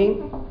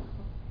nagging.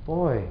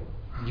 Boy,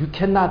 you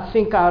cannot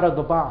think out of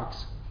the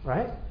box,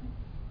 right?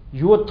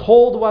 You are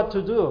told what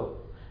to do.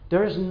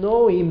 There is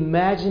no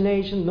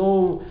imagination,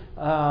 no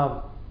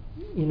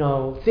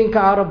think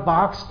out of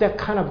box, that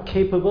kind of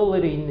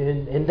capability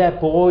in that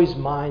boy's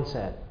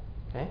mindset.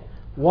 Okay?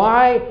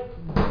 Why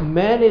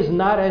men is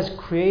not as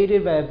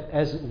creative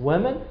as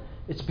women?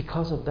 It's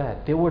because of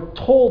that. They were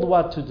told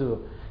what to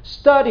do.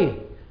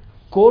 Study,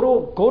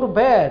 go to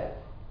bed.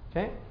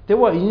 Okay? They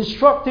were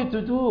instructed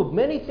to do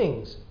many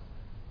things,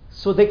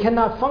 so they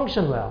cannot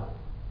function well.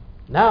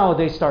 Now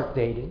they start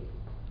dating,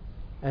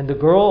 and the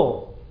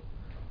girl,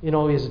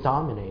 is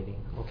dominating.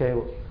 Okay,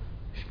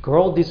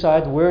 girl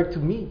decides where to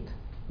meet,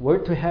 where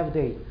to have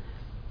date.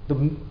 The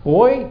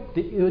boy,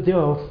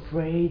 they're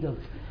afraid of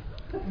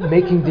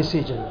making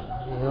decisions.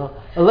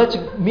 Let's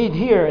meet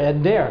here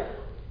and there.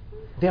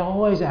 They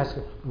always ask,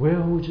 where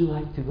would you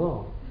like to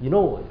go?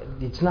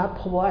 It's not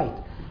polite.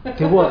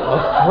 They were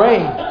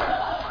afraid.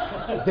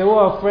 They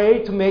were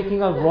afraid to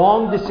making a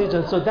wrong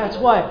decision. So that's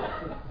why,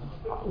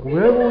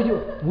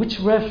 which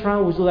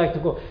restaurant would you like to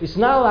go? It's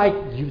not like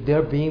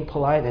they're being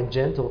polite and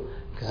gentle,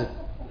 because if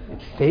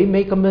they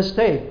make a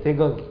mistake,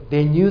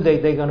 they knew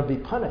they're going to be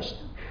punished.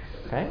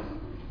 Okay?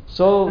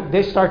 So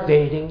they start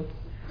dating,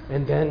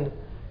 and then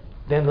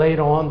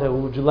later on,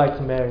 would you like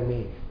to marry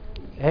me?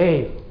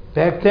 Hey,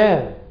 back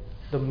then,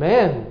 the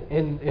men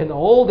in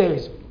old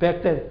days,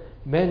 back then,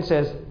 men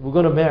says, we're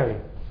going to marry.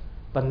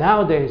 But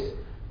nowadays,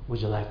 would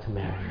you like to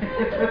marry me?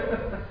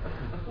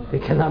 They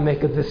cannot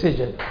make a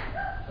decision.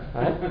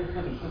 Right?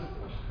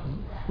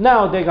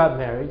 Now they got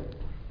married.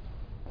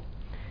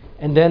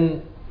 And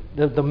then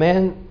the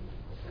man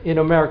in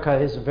America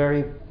is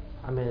very,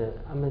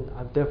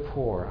 they're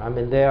poor.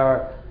 They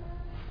are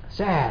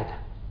sad.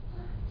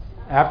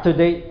 After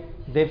they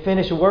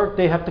finish work,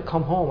 they have to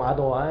come home.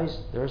 Otherwise,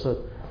 there's a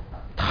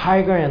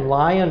tiger and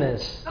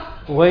lioness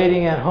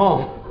waiting at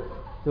home.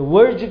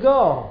 Where'd you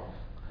go?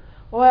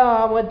 Well,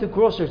 I went to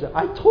grocery store.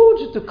 I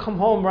told you to come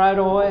home right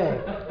away.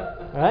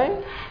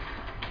 Right?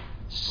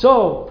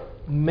 So,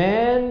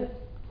 man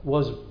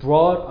was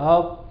brought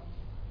up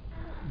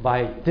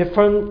by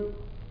different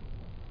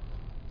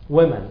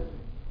women.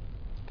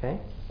 Okay?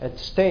 At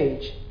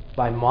stage,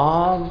 by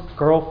mom,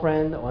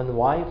 girlfriend, and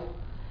wife.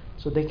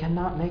 So they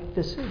cannot make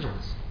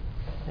decisions.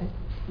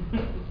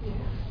 Okay?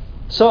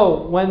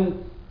 So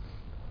when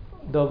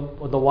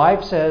the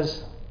wife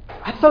says,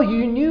 I thought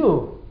you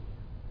knew.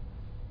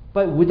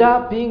 But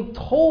without being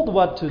told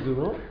what to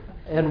do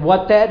and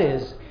what that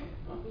is,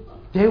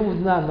 they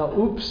would not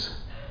know, oops,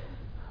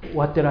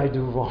 what did I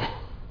do wrong?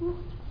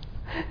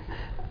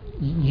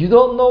 You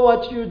don't know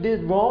what you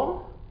did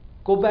wrong?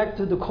 Go back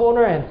to the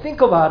corner and think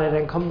about it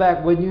and come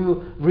back when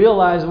you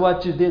realize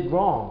what you did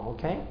wrong.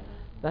 Okay?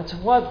 That's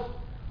what,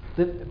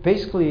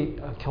 basically,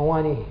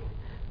 경환이,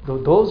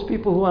 those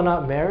people who are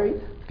not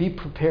married, be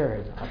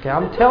prepared. Okay?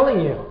 I'm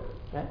telling you.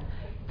 Okay?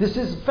 This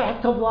is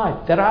fact of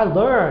life that I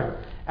learned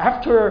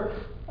after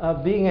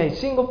being a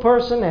single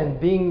person and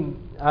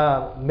being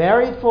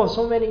married for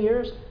so many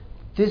years.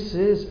 This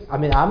is,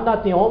 I'm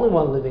not the only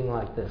one living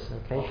like this.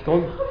 Okay,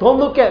 don't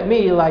look at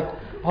me like,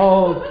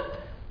 oh,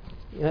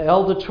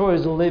 Elder Troy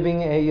is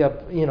living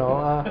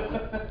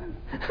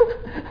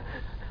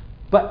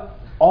but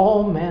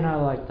all men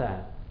are like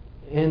that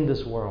in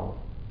this world.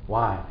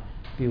 Why?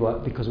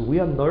 Because we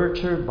are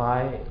nurtured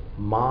by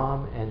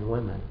mom and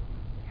women.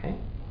 Okay.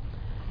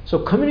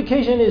 So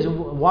communication is,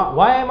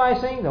 why am I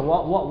saying that?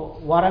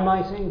 What am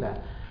I saying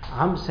that?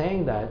 I'm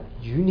saying that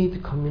you need to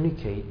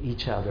communicate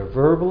each other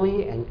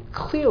verbally and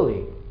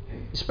clearly,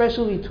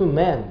 especially to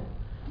men.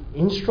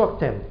 Instruct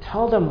them.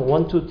 Tell them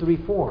 1, 2, 3,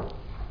 4.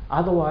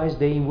 Otherwise,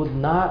 they would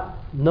not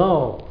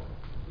know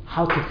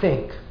how to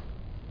think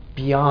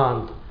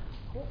beyond.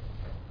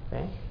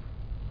 Okay?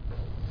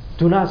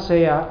 Do not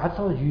say, I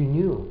thought you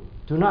knew.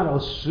 Do not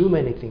assume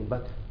anything,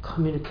 but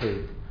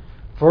communicate.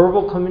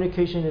 Verbal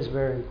communication is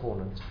very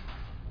important.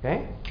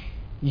 Okay?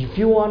 If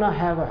you want to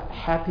have a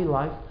happy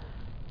life,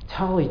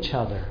 tell each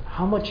other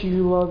how much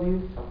you love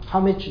you, how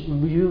much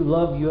you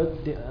love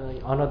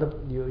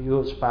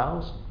your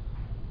spouse,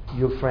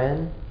 your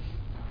friend.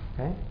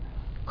 Okay?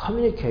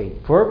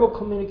 Communicate. Verbal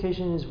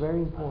communication is very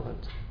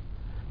important.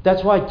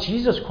 That's why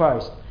Jesus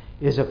Christ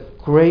is a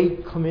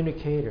great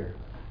communicator.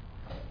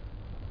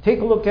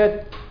 Take a look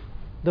at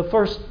the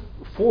first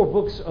 4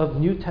 books of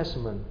New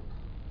Testament.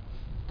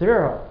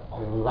 There are a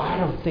lot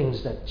of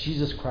things that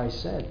Jesus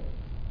Christ said,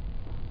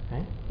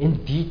 okay,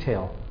 in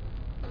detail.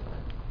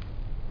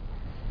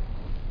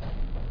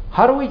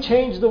 How do we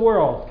change the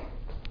world?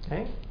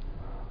 Okay?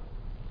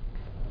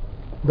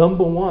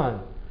 Number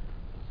 1,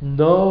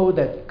 know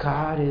that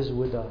God is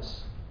with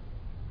us.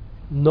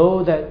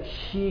 Know that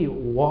He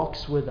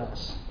walks with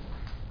us.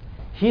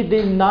 He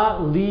did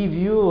not leave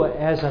you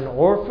as an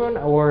orphan,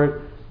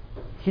 or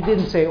He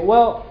didn't say,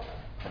 well,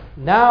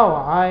 now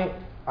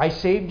I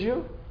saved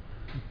you.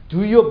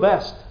 Do your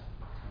best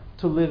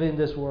to live in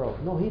this world.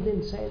 No, He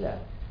didn't say that.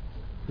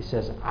 He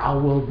says, I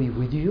will be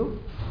with you.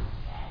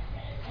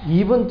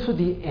 Even to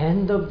the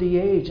end of the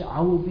age,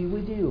 I will be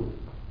with you.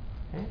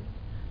 Okay?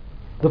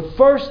 The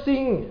first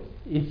thing,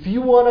 if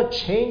you want to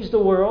change the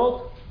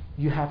world,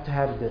 you have to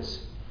have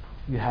this.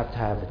 You have to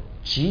have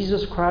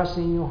Jesus Christ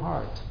in your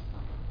heart.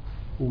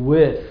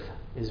 With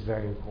is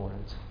very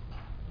important.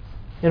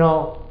 You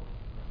know,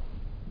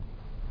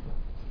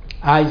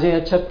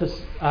 Isaiah chapter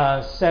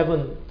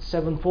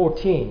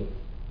 7:14.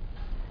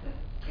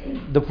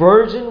 The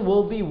virgin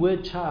will be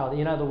with child.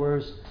 In other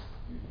words,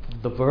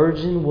 the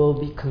virgin will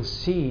be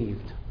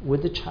conceived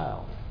with the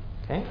child.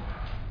 Okay?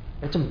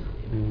 It's a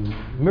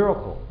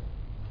miracle.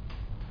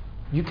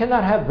 You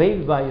cannot have a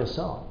baby by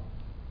yourself.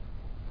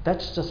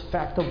 That's just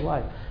fact of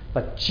life.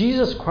 But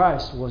Jesus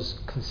Christ was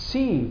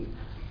conceived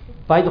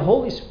by the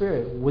Holy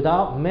Spirit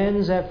without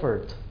man's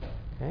effort.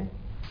 Okay?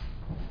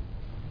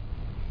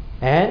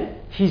 And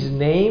His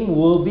name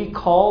will be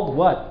called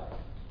what?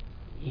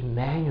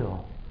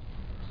 Emmanuel.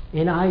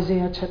 In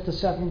Isaiah chapter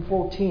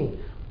 7:14,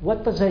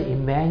 what does that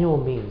Emmanuel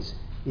means?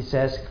 It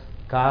says,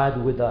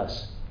 God with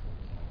us.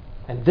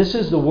 And this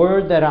is the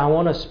word that I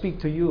want to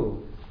speak to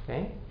you.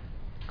 Okay?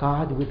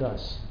 God with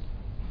us.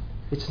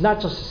 It's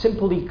not just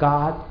simply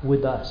God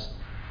with us.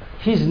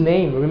 His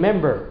name,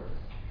 remember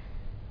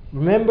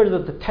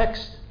that the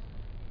text,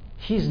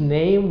 His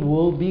name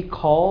will be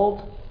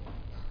called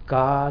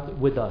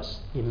God with us,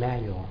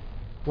 Emmanuel.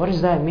 What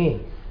does that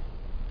mean?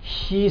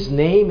 His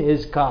name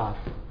is God.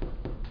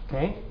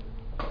 Okay?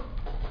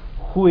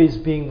 Who is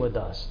being with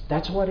us.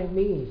 That's what it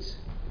means.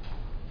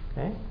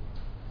 Okay?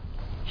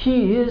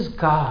 He is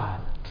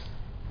God.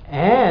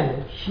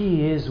 And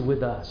He is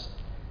with us.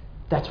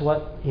 That's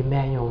what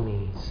Emmanuel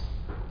means.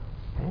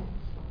 Okay?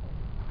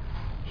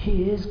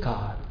 He is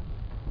God.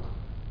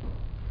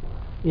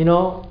 You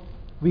know,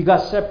 we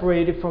got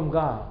separated from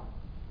God.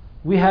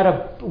 We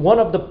had one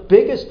of the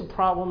biggest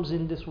problems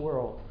in this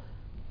world.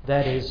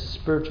 That is a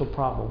spiritual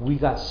problem. We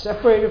got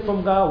separated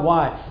from God.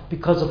 Why?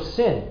 Because of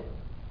sin.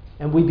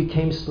 And we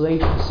became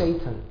slaves to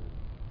Satan.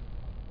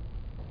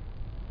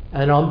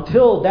 And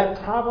until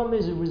that problem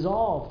is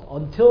resolved,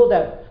 until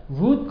that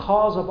root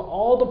cause of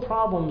all the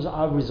problems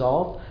are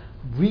resolved,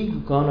 we're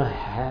going to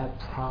have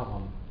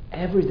problem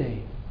every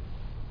day.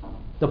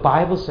 The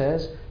Bible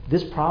says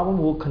this problem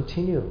will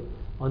continue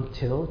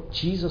until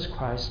Jesus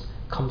Christ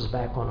comes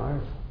back on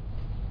earth.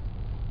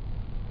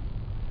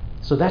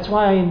 So that's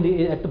why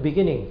at the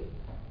beginning,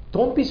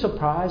 don't be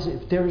surprised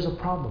if there is a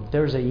problem.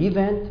 There's an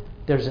event,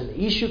 there's an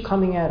issue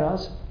coming at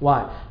us.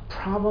 Why?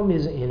 Problem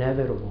is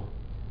inevitable.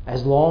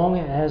 As long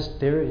as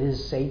there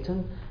is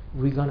Satan,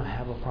 we're going to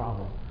have a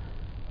problem.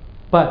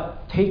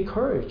 But take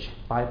courage,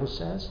 Bible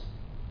says,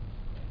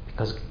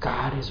 because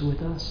God is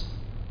with us.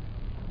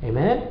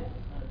 Amen?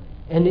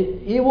 And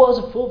it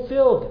was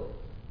fulfilled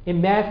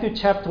in Matthew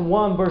chapter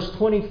 1, verse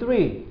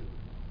 23.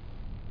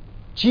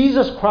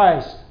 Jesus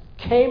Christ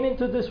came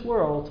into this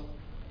world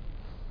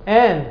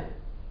and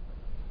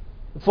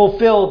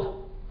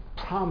fulfilled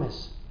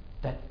promise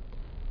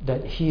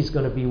that He's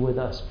going to be with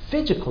us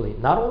physically,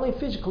 not only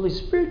physically,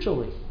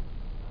 spiritually.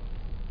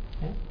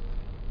 Okay?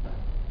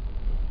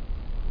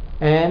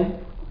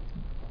 And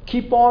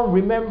keep on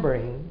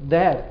remembering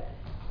that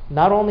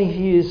not only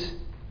He is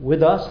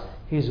with us,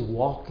 He's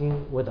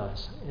walking with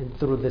us and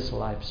through this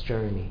life's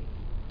journey.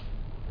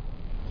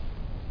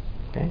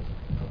 Okay?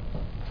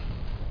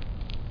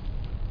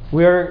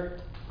 We are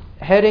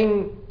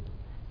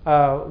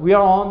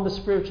on the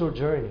spiritual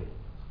journey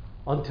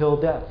until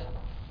death.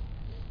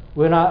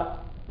 We're not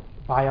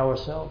by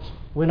ourselves.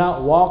 We're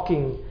not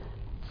walking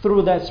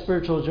through that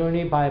spiritual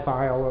journey by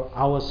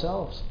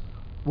ourselves.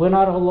 We're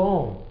not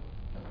alone.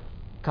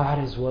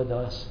 God is with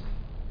us.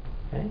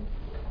 Okay?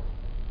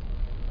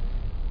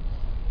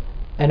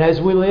 And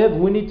as we live,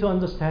 we need to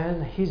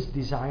understand His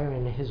desire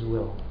and His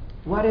will.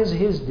 What is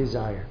His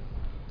desire?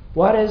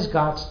 What is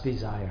God's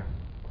desire?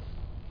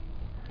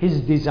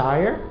 His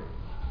desire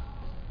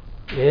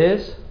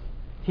is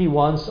He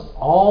wants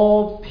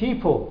all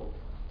people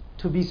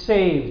to be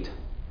saved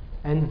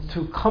and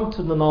to come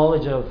to the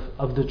knowledge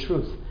of the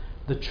truth.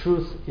 The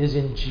truth is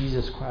in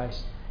Jesus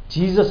Christ.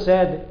 Jesus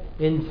said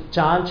in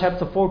John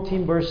chapter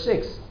 14 verse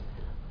 6,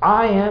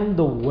 I am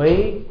the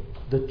way,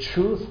 the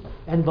truth,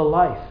 and the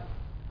life.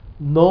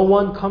 No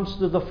one comes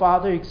to the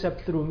Father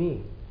except through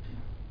me.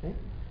 Okay?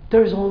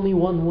 There's only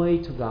one way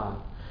to God.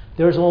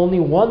 There's only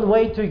one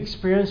way to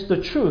experience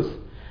the truth.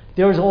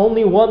 There's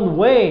only one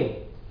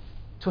way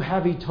to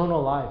have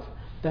eternal life.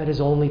 That is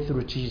only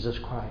through Jesus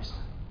Christ.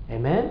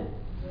 Amen?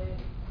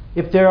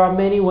 If there are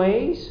many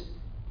ways,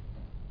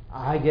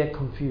 I get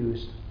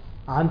confused.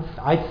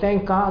 I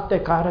thank God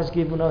that God has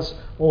given us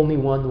only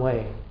one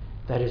way.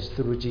 That is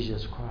through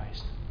Jesus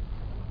Christ.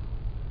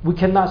 We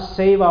cannot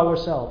save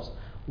ourselves.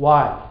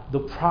 Why? The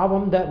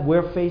problem that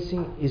we're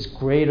facing is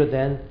greater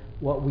than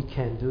what we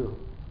can do.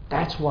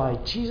 That's why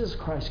Jesus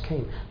Christ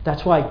came.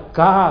 That's why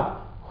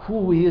God,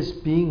 who is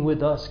being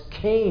with us,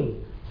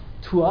 came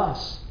to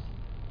us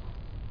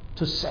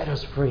to set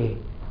us free.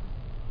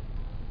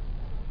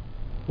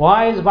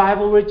 Why is the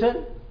Bible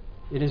written?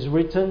 It is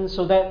written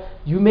so that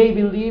you may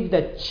believe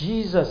that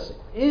Jesus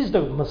is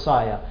the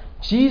Messiah.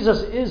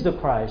 Jesus is the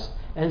Christ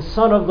and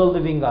Son of the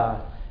living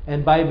God.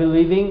 And by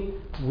believing,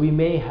 we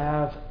may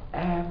have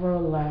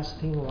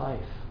everlasting life.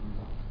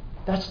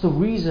 That's the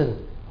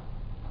reason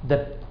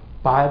that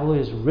Bible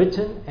is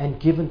written and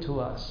given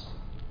to us.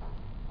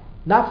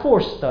 Not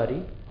for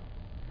study,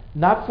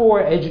 not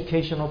for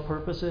educational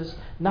purposes,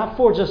 not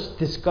for just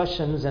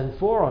discussions and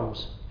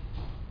forums,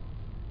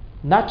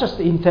 not just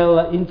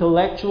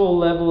intellectual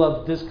level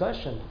of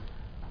discussion,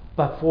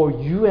 but for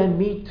you and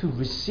me to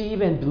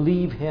receive and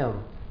believe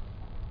Him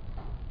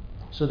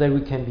so that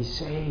we can be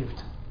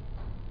saved.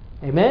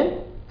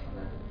 Amen?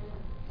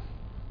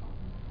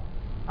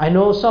 I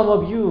know some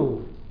of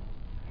you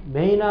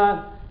may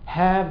not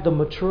have the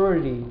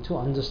maturity to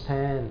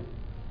understand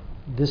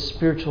this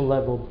spiritual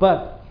level,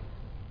 but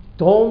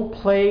don't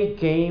play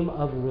game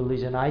of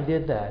religion. I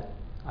did that.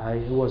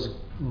 It was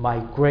my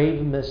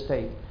grave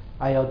mistake.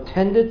 I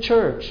attended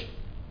church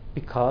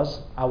because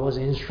I was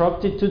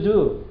instructed to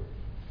do.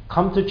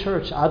 Come to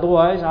church,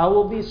 otherwise I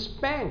will be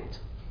spanked.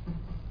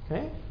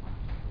 Okay?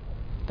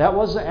 That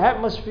was the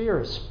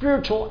atmosphere,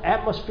 spiritual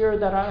atmosphere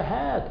that I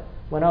had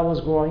when I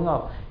was growing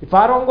up. If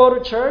I don't go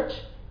to church,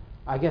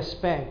 I get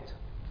spanked.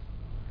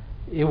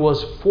 It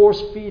was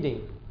force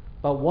feeding.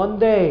 But one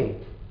day,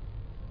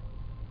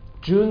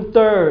 June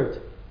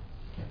 3rd,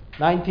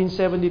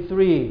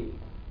 1973,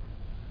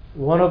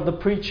 one of the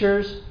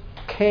preachers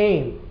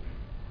came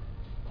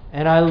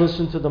and I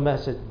listened to the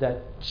message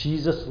that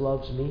Jesus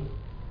loves me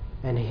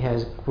and He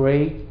has a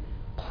great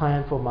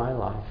plan for my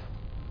life.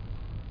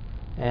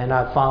 And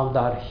I found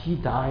out He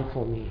died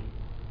for me,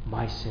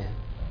 my sin.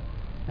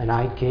 And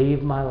I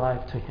gave my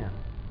life to Him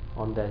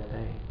on that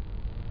day.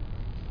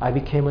 I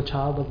became a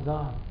child of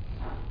God.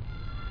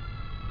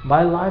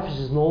 My life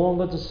is no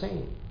longer the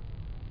same.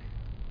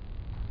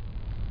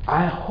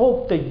 I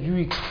hope that you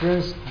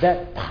experience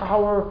that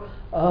power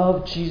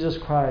of Jesus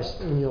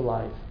Christ in your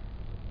life.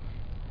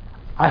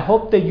 I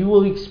hope that you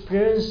will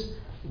experience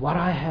what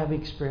I have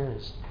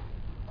experienced.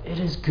 It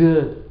is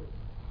good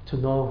to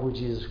know who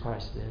Jesus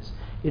Christ is.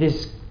 It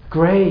is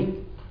great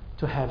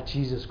to have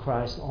Jesus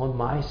Christ on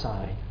my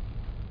side.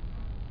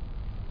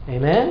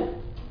 Amen?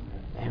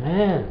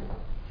 Amen.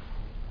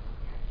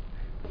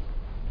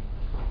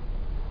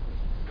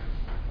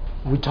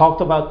 We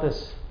talked about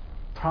this.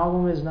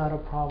 Problem is not a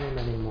problem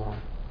anymore.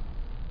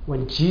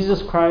 When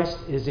Jesus Christ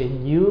is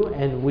in you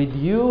and with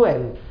you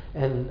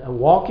and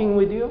walking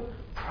with you,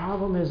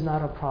 problem is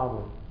not a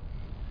problem.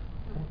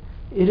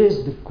 It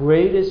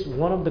is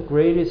one of the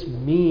greatest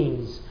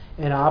means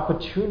and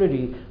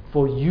opportunity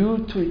for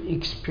you to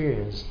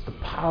experience the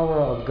power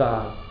of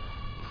God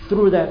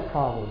through that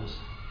problems.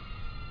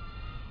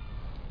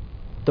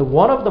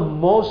 One of the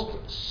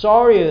most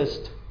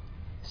sorriest,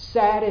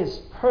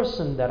 saddest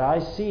person that I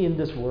see in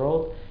this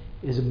world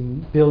is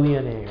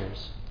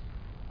billionaires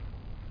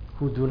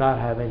who do not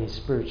have any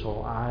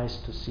spiritual eyes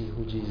to see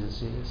who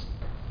Jesus is.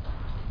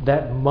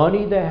 That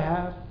money they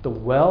have, the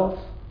wealth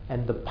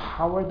and the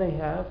power they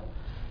have,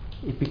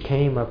 it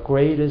became a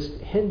greatest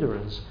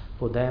hindrance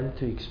for them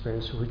to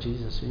experience who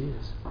Jesus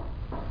is.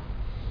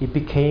 It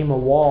became a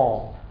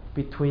wall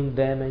between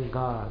them and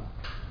God.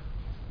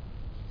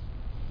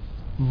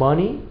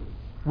 Money,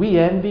 we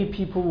envy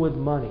people with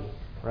money,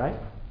 right?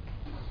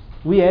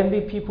 We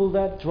envy people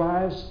that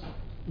drives,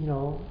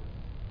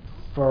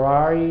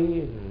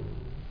 Ferrari and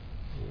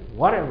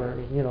whatever,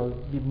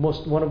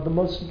 one of the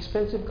most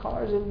expensive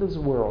cars in this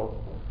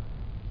world.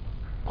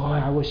 Boy,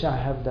 I wish I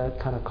had that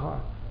kind of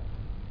car.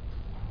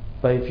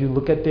 But if you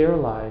look at their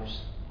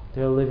lives,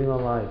 they're living a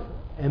life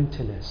of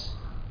emptiness,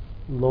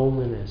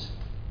 loneliness,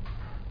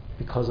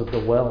 because of the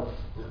wealth,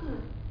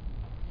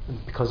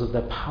 and because of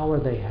the power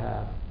they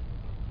have.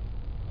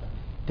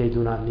 They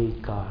do not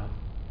need God.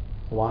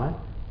 Why?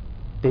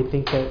 They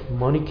think that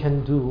money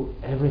can do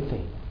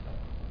everything.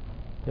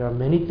 There are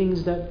many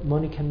things that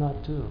money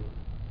cannot do.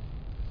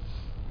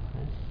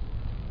 Right?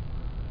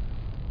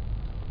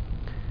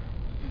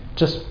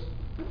 Just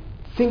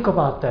think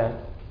about that,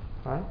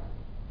 right?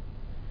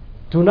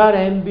 Do not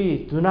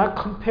envy. Do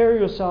not compare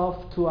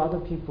yourself to other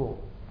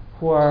people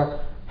who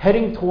are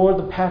heading toward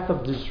the path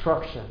of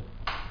destruction.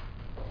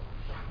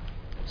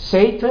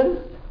 Satan,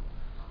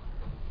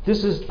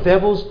 this is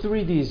devil's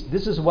 3Ds.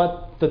 This is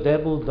what the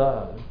devil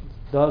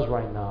does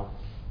right now.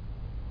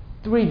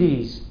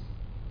 3Ds.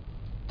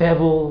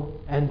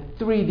 Devil and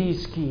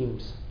 3D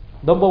schemes.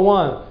 Number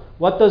one,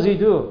 what does he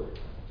do?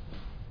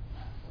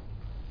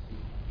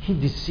 He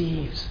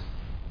deceives.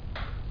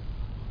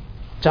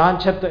 John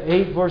chapter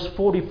 8 verse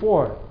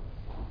 44.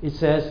 It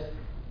says,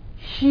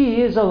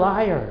 he is a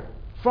liar.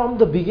 From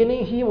the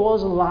beginning he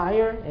was a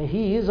liar, and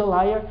he is a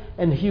liar,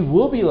 and he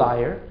will be a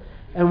liar.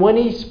 And when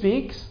he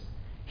speaks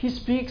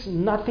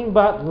nothing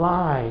but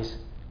lies.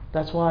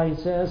 That's why it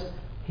says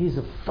he's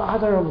the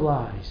father of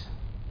lies.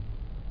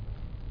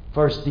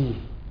 Verse D,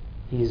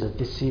 he is a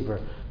deceiver.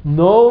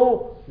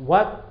 Know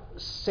what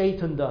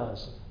Satan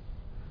does.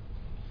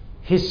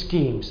 His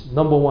schemes.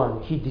 Number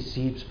one, he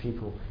deceives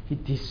people. He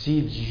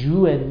deceives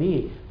you and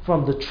me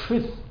from the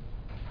truth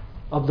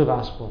of the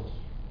gospel.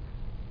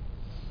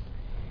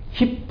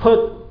 He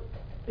put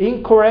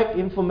incorrect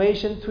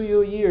information to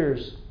your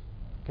ears.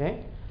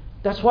 Okay?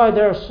 That's why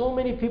there are so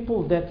many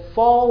people that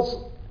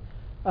fall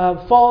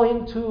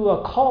into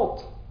a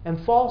cult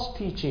and false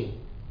teaching.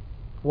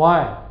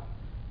 Why?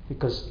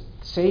 Because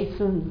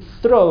Satan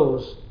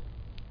throws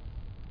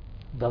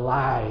the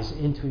lies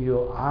into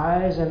your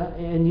eyes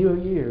and your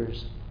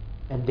ears,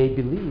 and they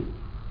believe.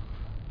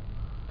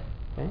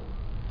 Okay?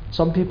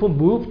 Some people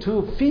move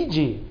to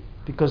Fiji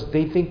because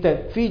they think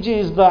that Fiji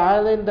is the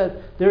island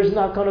that there's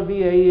not going to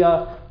be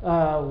a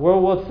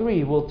World War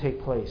III will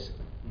take place.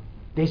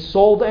 They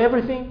sold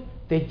everything.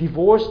 They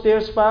divorced their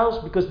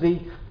spouse because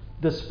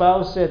the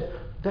spouse said,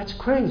 that's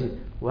crazy.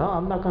 Well,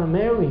 I'm not going to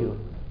marry you.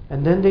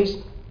 And then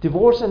they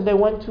divorced and they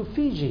went to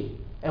Fiji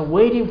and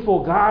waiting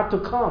for God to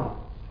come.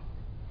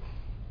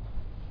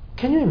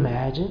 Can you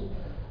imagine?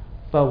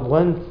 But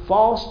when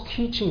false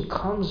teaching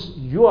comes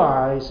your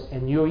eyes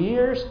and your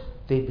ears,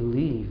 they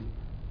believe.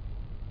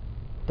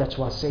 That's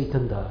what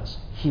Satan does.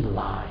 He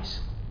lies.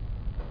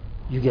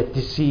 You get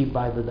deceived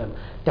by the devil.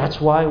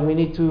 That's why we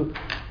need to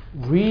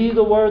read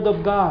the Word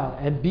of God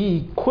and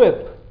be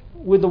equipped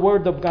with the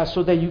Word of God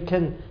so that you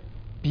can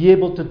be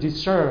able to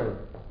discern.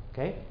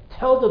 Okay?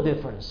 Tell the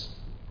difference.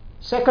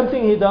 Second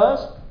thing he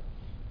does,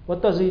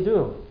 what does he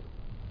do?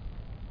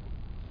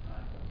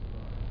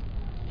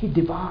 He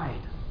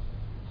divides.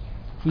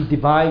 He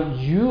divides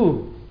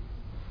you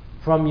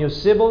from your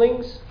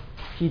siblings.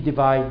 He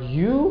divides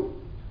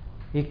you.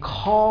 He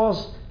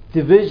causes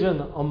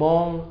division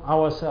among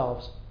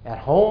ourselves at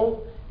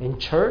home, in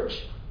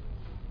church.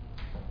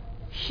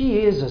 He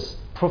is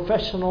a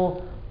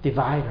professional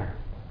divider.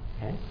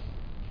 Okay?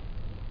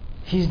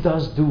 He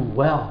does do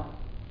well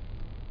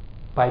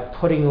by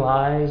putting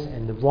lies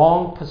and the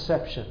wrong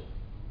perception.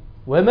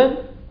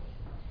 Women,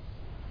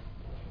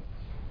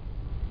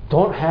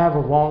 Don't have a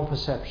wrong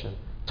perception.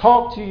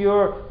 Talk to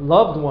your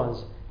loved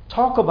ones.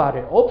 Talk about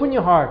it. Open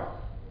your heart.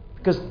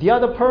 Because the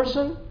other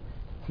person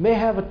may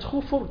have a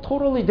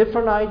totally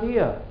different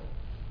idea.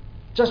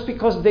 Just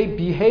because they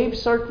behave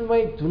certain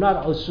way, do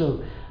not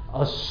assume.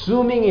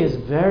 Assuming is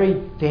very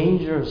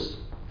dangerous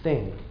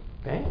thing.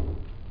 Okay?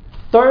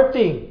 Third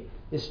thing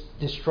is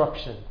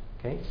destruction.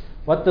 Okay?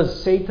 What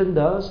does Satan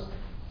does?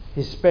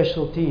 His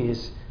specialty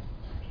is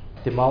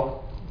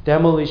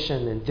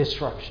demolition and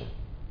destruction.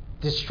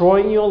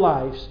 Destroying your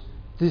lives,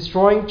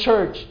 destroying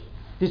church,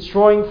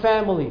 destroying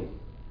family.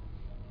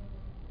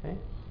 Okay?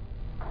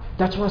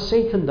 That's what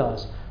Satan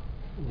does.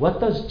 What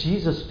does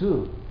Jesus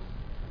do?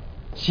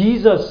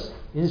 Jesus,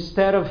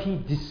 instead of he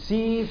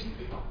deceives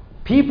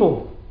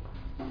people,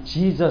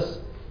 Jesus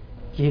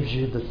gives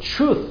you the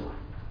truth.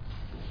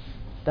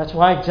 That's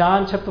why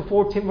John chapter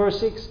 14 verse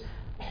 6,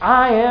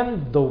 I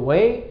am the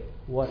way.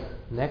 What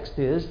next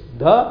is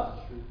the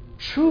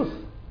truth.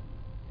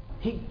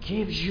 He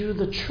gives you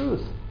the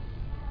truth.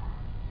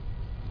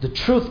 The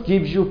truth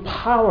gives you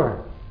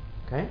power.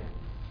 Okay?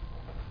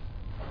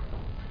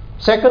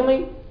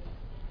 Secondly,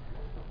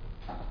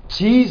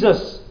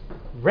 Jesus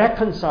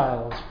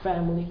reconciles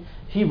family.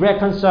 He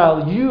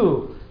reconciled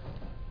you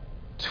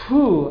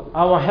to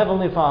our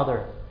Heavenly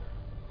Father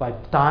by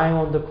dying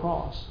on the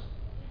cross.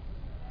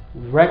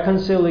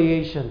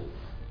 Reconciliation,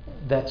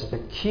 that's the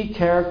key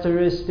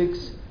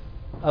characteristics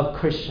of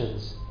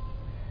Christians.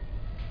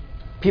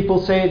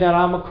 People say that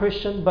I'm a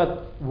Christian,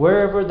 but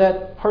wherever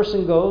that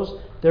person goes,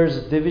 there's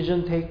a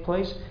division take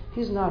place.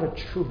 He's not a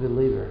true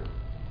believer.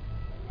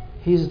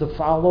 He's the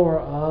follower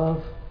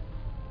of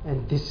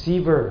and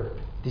deceiver,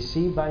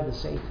 deceived by the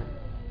Satan.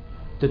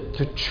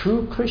 The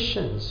true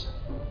Christians,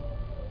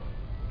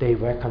 they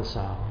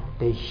reconcile,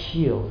 they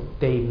heal,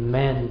 they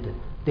mend,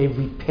 they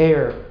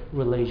repair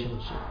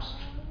relationships.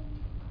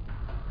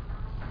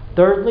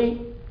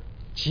 Thirdly,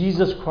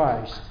 Jesus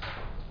Christ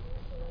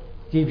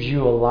gives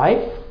you a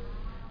life,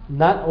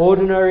 not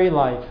ordinary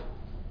life.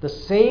 The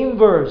same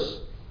verse,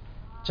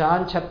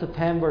 John chapter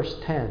 10 verse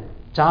 10,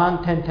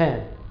 John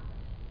 10:10,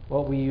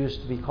 what we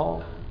used to be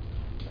called,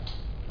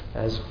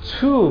 has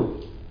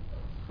two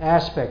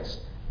aspects.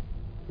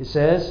 It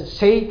says,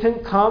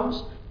 Satan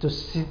comes to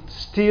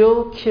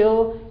steal,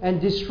 kill, and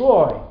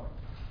destroy.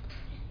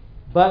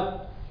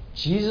 But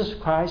Jesus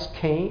Christ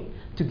came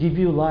to give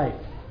you life.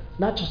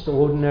 Not just the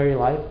ordinary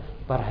life,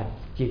 but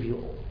give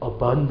you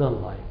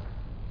abundant life.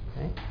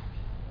 Okay?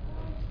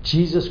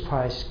 Jesus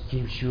Christ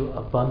gives you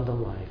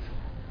abundant life.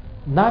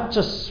 Not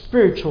just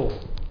spiritual,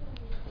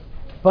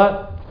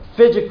 but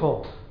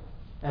physical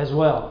as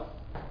well.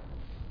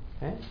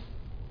 Okay?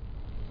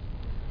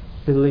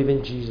 Believe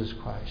in Jesus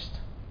Christ.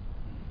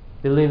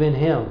 Believe in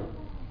Him.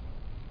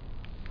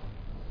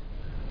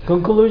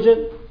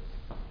 Conclusion?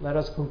 Let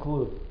us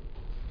conclude.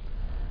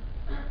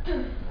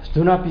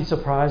 Do not be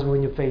surprised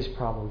when you face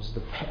problems.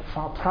 The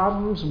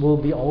problems will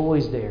be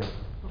always there.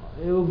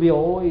 It will be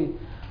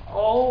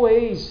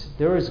always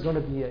there is going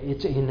to be,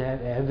 it's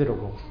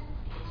inevitable.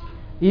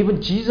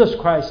 Even Jesus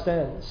Christ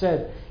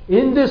said,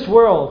 in this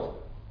world,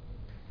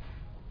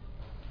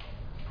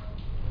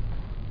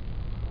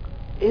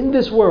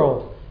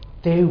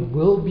 there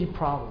will be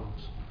problems.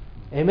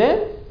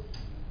 Amen?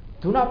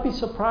 Do not be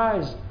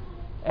surprised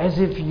as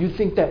if you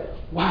think that,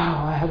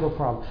 wow, I have a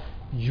problem.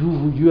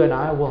 You and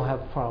I will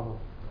have a problem.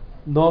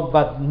 No,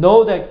 but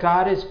know that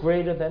God is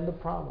greater than the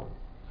problem.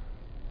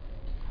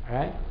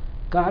 Alright?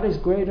 God is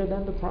greater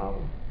than the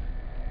problem.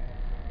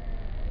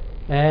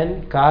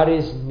 And God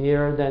is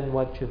nearer than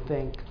what you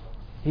think.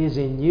 He is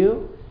in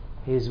you.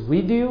 He is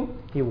with you.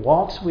 He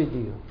walks with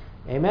you.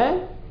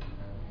 Amen?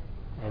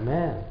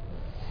 Amen.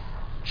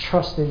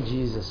 Trust in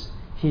Jesus.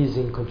 He is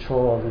in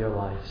control of your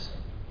lives.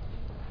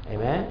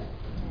 Amen?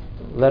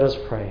 Let us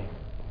pray.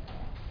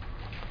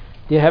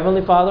 Dear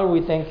Heavenly Father,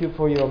 we thank you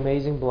for your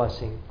amazing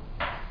blessing.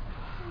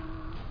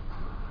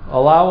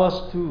 Allow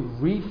us to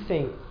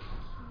rethink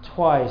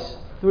twice,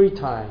 3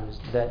 times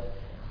that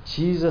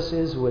Jesus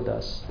is with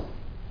us.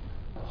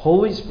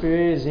 Holy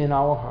Spirit is in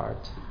our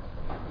heart.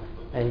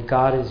 And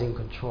God is in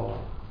control.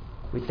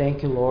 We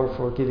thank you, Lord,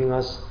 for giving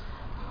us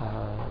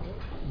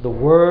the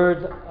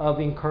word of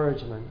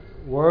encouragement,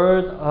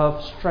 word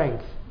of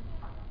strength.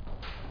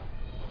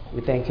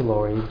 We thank you,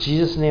 Lord. In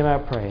Jesus' name I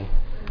pray.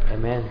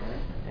 Amen.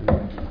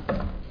 Amen.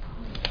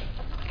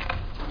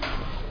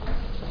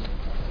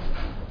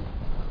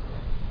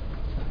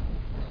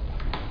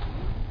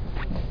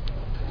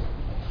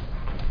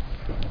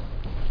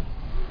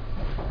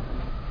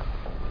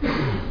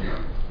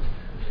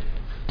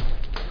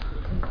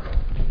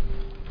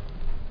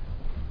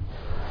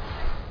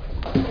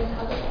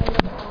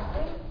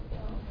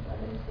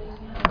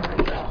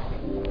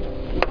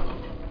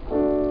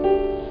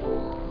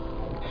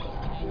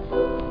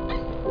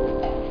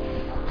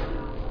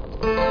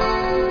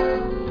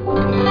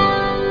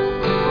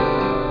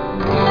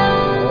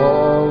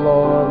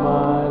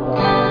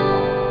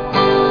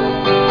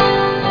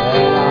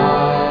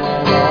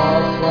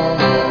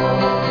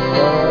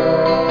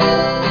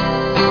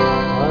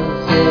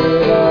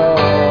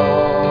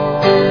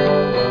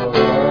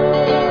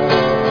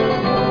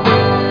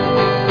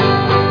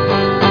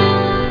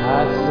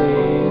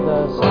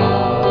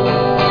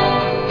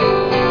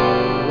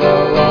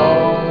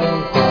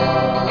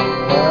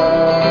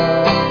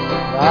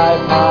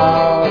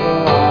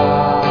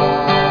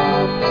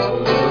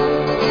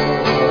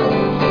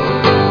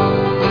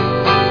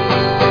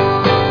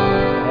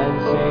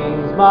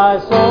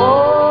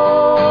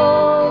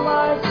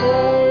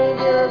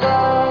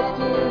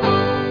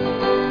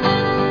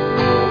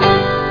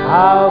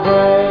 How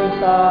great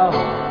thou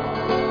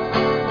art.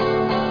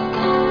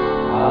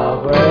 How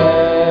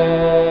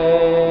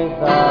great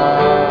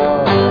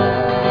thou art.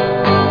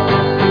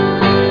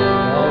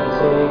 And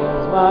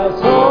sings my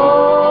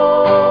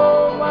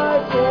soul, my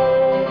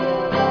Savior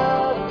to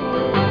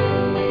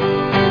thee.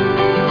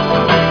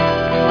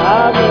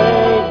 How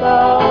great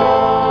thou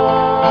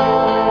art.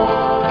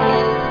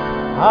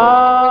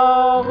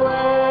 How great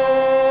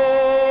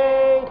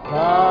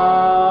thou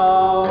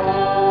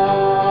art.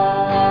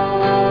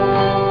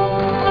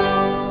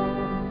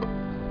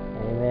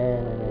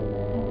 Amen and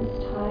amen. This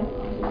time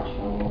our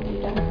ritual will be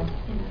done.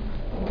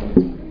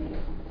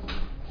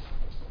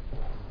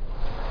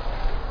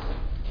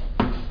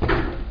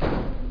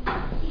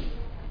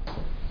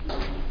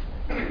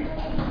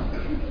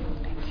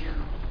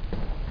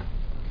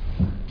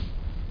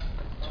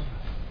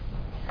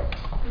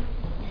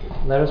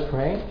 Let us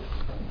pray.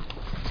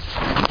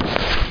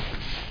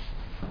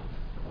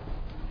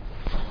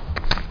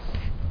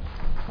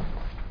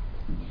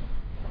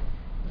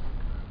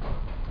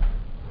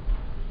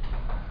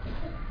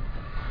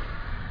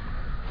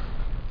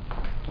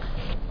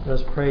 Let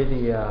us pray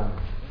the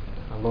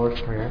Lord's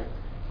Prayer.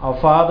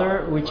 Our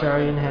Father, which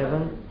art in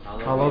heaven,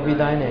 hallowed be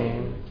thy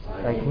name.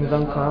 Thy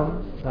kingdom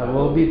come, thy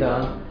will be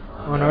done,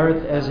 on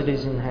earth as it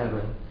is in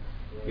heaven.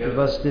 Give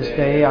us this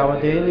day our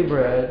daily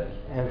bread,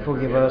 and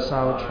forgive us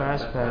our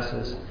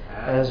trespasses,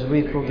 as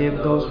we forgive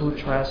those who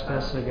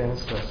trespass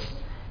against us.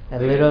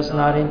 And lead us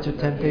not into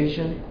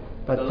temptation,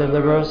 but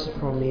deliver us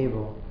from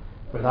evil.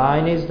 For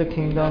thine is the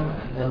kingdom,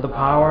 and the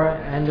power,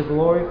 and the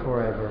glory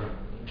forever.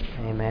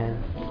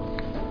 Amen.